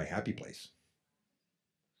 It's my happy place.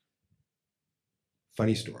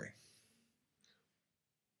 Funny story.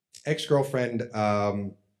 Ex-girlfriend,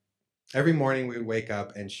 every morning we would wake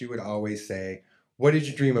up and she would always say, "What did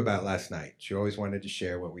you dream about last night?" She always wanted to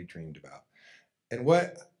share what we dreamed about. And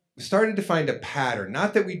what we started to find a pattern,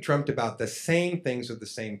 not that we dreamt about the same things or the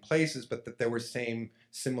same places, but that there were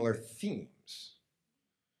similar themes.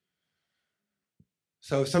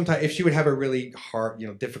 So sometimes if she would have a really hard,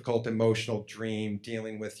 difficult emotional dream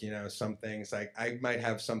dealing with, some things, like I might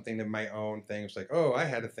have something in my own things like, oh, I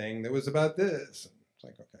had a thing that was about this. It's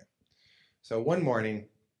like, okay. So one morning,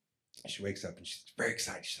 she wakes up and she's very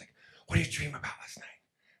excited. She's like, "What did you dream about last night?"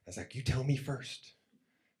 I was like, "You tell me first."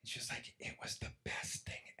 And she was like, "It was the best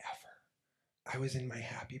thing ever. I was in my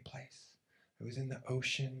happy place. I was in the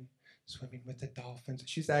ocean, swimming with the dolphins."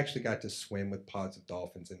 She's actually got to swim with pods of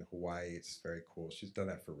dolphins in Hawaii. It's very cool. She's done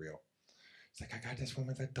that for real. It's like, "I got to swim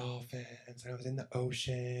with the dolphins, and I was in the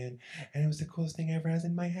ocean, and it was the coolest thing ever. I was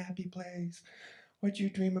in my happy place. What'd you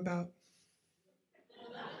dream about?"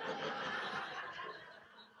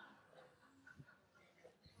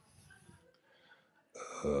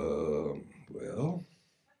 Well,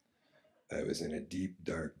 I was in a deep,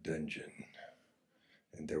 dark dungeon,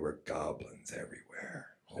 and there were goblins everywhere.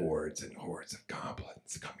 Hordes and hordes of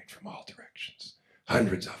goblins coming from all directions.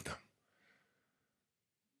 Hundreds of them.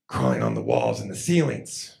 Crawling on the walls and the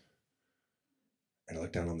ceilings. And I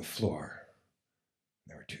looked down on the floor.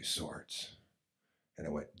 And there were 2 swords. And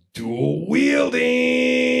I went, dual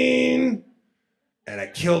wielding! And I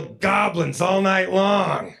killed goblins all night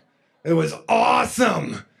long. It was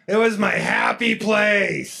awesome. It was my happy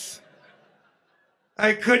place.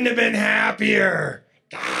 I couldn't have been happier.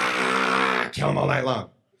 Kill them all night long.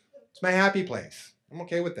 It's my happy place. I'm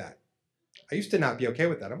okay with that. I used to not be okay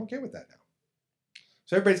with that. I'm okay with that now.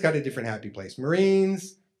 So everybody's got a different happy place.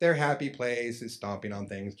 Marines, their happy place is stomping on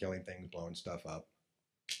things, killing things, blowing stuff up.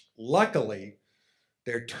 Luckily,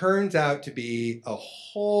 there turns out to be a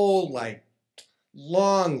whole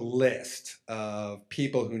long list of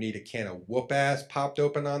people who need a can of whoop ass popped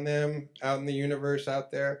open on them out in the universe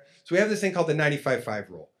out there. So we have this thing called the 95-5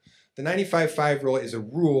 rule. The 95-5 rule is a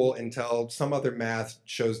rule until some other math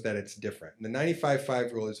shows that it's different. And the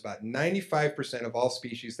 95-5 rule is about 95% of all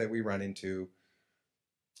species that we run into.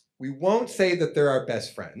 We won't say that they're our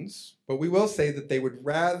best friends, but we will say that they would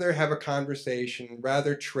rather have a conversation,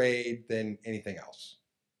 rather trade than anything else.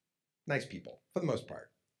 Nice people, for the most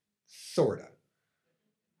part. Sorta.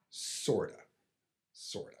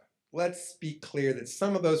 Let's be clear that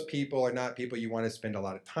some of those people are not people you want to spend a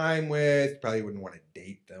lot of time with, probably wouldn't want to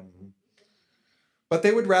date them. But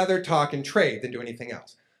they would rather talk and trade than do anything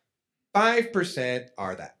else. 5%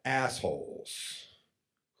 are the assholes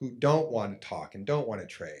who don't want to talk and don't want to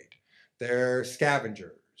trade. They're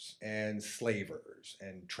scavengers and slavers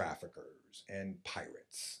and traffickers and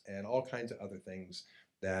pirates and all kinds of other things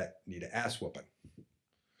that need an ass whooping.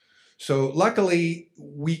 So luckily,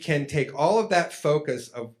 we can take all of that focus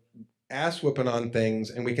of ass whooping on things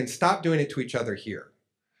and we can stop doing it to each other here.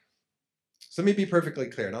 So let me be perfectly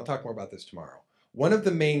clear, and I'll talk more about this tomorrow. One of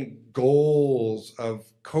the main goals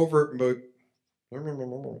of covert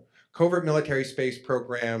military space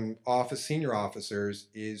program senior officers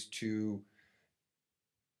is to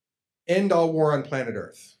end all war on planet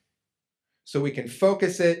Earth so we can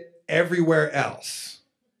focus it everywhere else.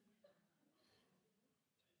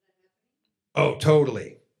 Oh,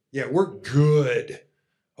 totally. Yeah, we're good.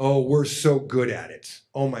 Oh, we're so good at it.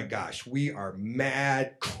 Oh my gosh, we are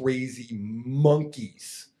mad, crazy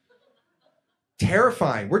monkeys.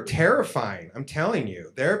 Terrifying. We're terrifying. I'm telling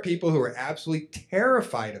you. There are people who are absolutely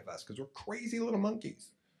terrified of us because we're crazy little monkeys.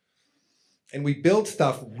 And we build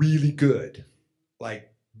stuff really good,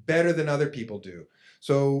 like better than other people do.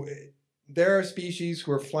 So there are species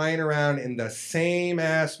who are flying around in the same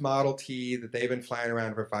ass Model T that they've been flying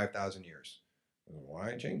around for 5,000 years.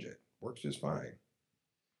 Why change it? Works just fine.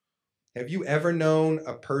 Have you ever known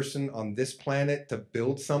a person on this planet to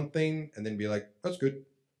build something and then be like, that's good.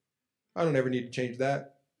 I don't ever need to change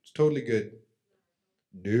that. It's totally good.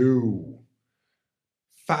 No.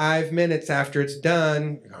 5 minutes after it's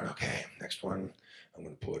done, you're going, okay, next one. I'm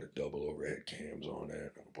going to put a double overhead cams on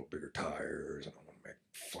it. I'm going to put bigger tires. And I'm going to make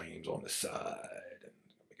flames on the side and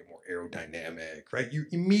make it more aerodynamic, right? You're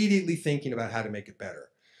immediately thinking about how to make it better.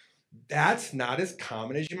 That's not as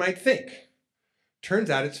common as you might think. Turns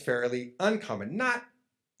out it's fairly uncommon. Not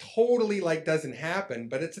totally like doesn't happen,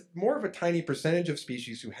 but it's more of a tiny percentage of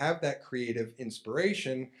species who have that creative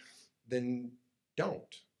inspiration than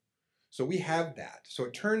don't. So we have that. So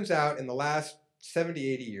it turns out in the last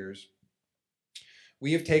 70, 80 years,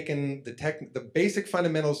 we have taken the basic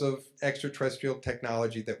fundamentals of extraterrestrial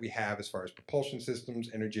technology that we have as far as propulsion systems,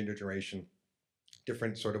 energy generation,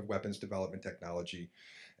 different sort of weapons development technology,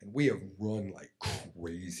 and we have run like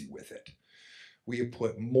crazy with it. We have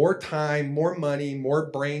put more time, more money, more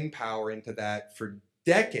brain power into that for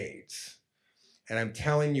decades. And I'm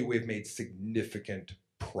telling you, we've made significant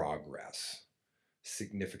progress.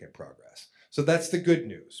 Significant progress. So that's the good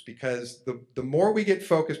news, because the more we get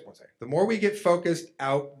focused, the more we get focused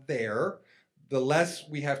out there, the less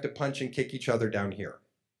we have to punch and kick each other down here.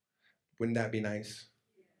 Wouldn't that be nice?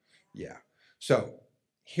 Yeah. So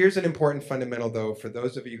here's an important fundamental, though, for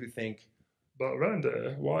those of you who think, but Randy,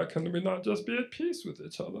 why can we not just be at peace with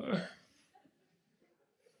each other?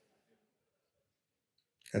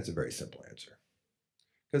 That's a very simple answer.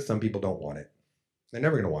 Because some people don't want it. They're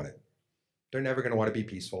never going to want it. They're never going to want to be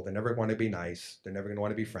peaceful. They never want to be nice. They're never going to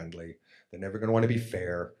want to be friendly. They're never going to want to be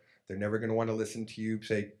fair. They're never going to want to listen to you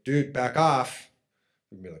say, dude, back off.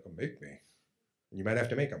 You'd be like, oh, make me. And you might have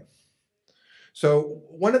to make them. So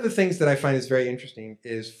one of the things that I find is very interesting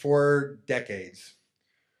is for decades,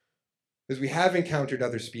 is we have encountered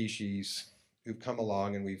other species who've come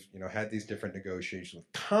along and we've had these different negotiations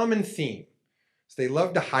with common theme. So they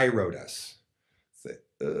love to high road us. Say,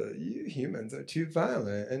 you humans are too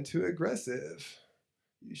violent and too aggressive.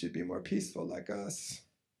 You should be more peaceful like us.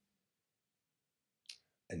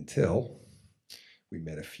 Until we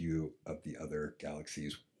met a few of the other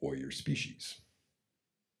galaxy's warrior species.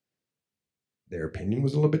 Their opinion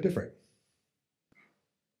was a little bit different.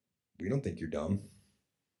 We don't think you're dumb.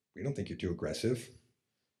 We don't think you're too aggressive.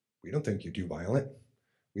 We don't think you're too violent.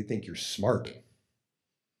 We think you're smart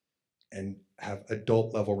and have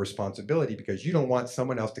adult level responsibility because you don't want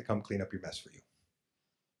someone else to come clean up your mess for you,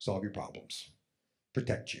 solve your problems,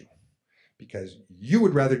 protect you, because you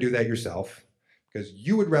would rather do that yourself, because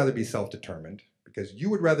you would rather be self-determined, because you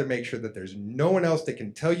would rather make sure that there's no one else that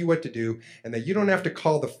can tell you what to do and that you don't have to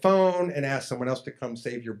call the phone and ask someone else to come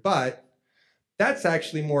save your butt. That's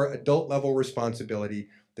actually more adult level responsibility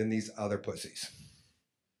than these other pussies.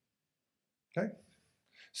 Okay?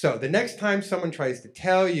 So the next time someone tries to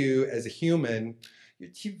tell you as a human, you're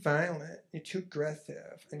too violent, you're too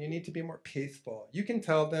aggressive, and you need to be more peaceful, you can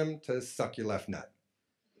tell them to suck your left nut.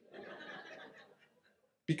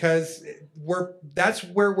 Because that's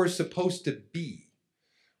where we're supposed to be.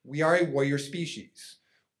 We are a warrior species.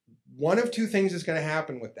 One of two things is going to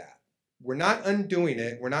happen with that. We're not undoing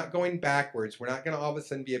it. We're not going backwards. We're not going to all of a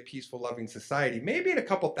sudden be a peaceful, loving society. Maybe in a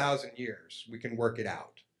couple thousand years, we can work it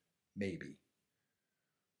out. Maybe.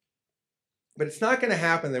 But it's not going to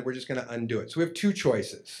happen that we're just going to undo it. So we have two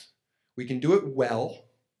choices. We can do it well,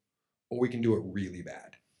 or we can do it really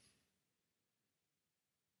bad.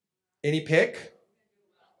 Any pick?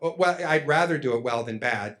 Well, I'd rather do it well than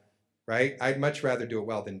bad, right? I'd much rather do it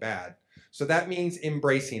well than bad. So that means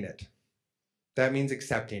embracing it. That means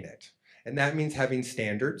accepting it. And that means having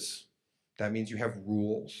standards. That means you have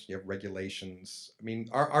rules, you have regulations. I mean,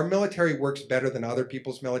 our military works better than other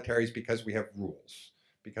people's militaries because we have rules,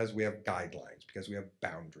 because we have guidelines, because we have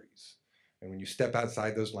boundaries. And when you step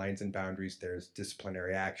outside those lines and boundaries, there's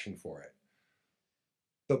disciplinary action for it.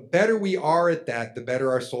 The better we are at that, the better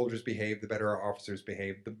our soldiers behave, the better our officers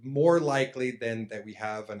behave, the more likely then that we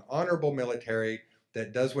have an honorable military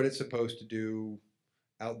that does what it's supposed to do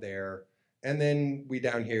out there. And then we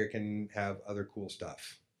down here can have other cool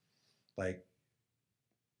stuff like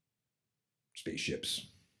spaceships,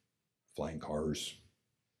 flying cars.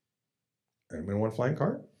 Anyone want a flying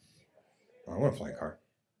car? I want a flying car.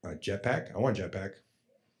 Jetpack? I want a jetpack.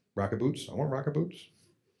 Rocket boots? I want rocket boots.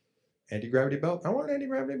 Anti-gravity belt? I want an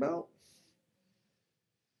anti-gravity belt.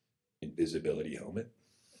 Invisibility helmet?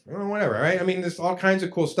 Whatever, right? I mean, there's all kinds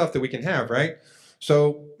of cool stuff that we can have, right?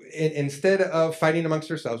 So instead of fighting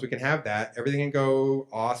amongst ourselves, we can have that. Everything can go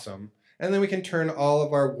awesome. And then we can turn all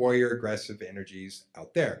of our warrior aggressive energies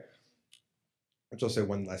out there. Which I'll say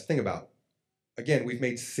one last thing about. Again, we've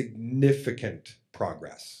made significant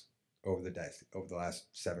progress. over the last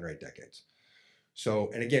 7 or 8 decades. So,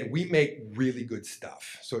 and again, we make really good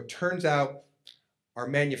stuff. So it turns out our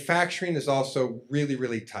manufacturing is also really,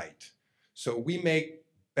 really tight. So we make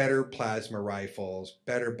better plasma rifles,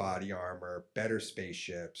 better body armor, better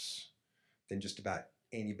spaceships than just about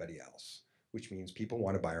anybody else, which means people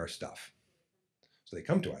want to buy our stuff. So they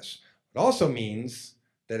come to us. It also means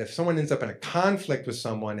that if someone ends up in a conflict with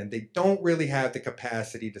someone and they don't really have the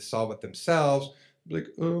capacity to solve it themselves, like,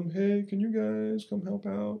 hey, can you guys come help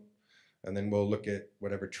out? And then we'll look at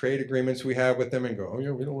whatever trade agreements we have with them and go, oh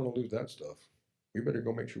yeah, we don't want to lose that stuff. We better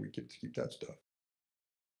go make sure we keep that stuff.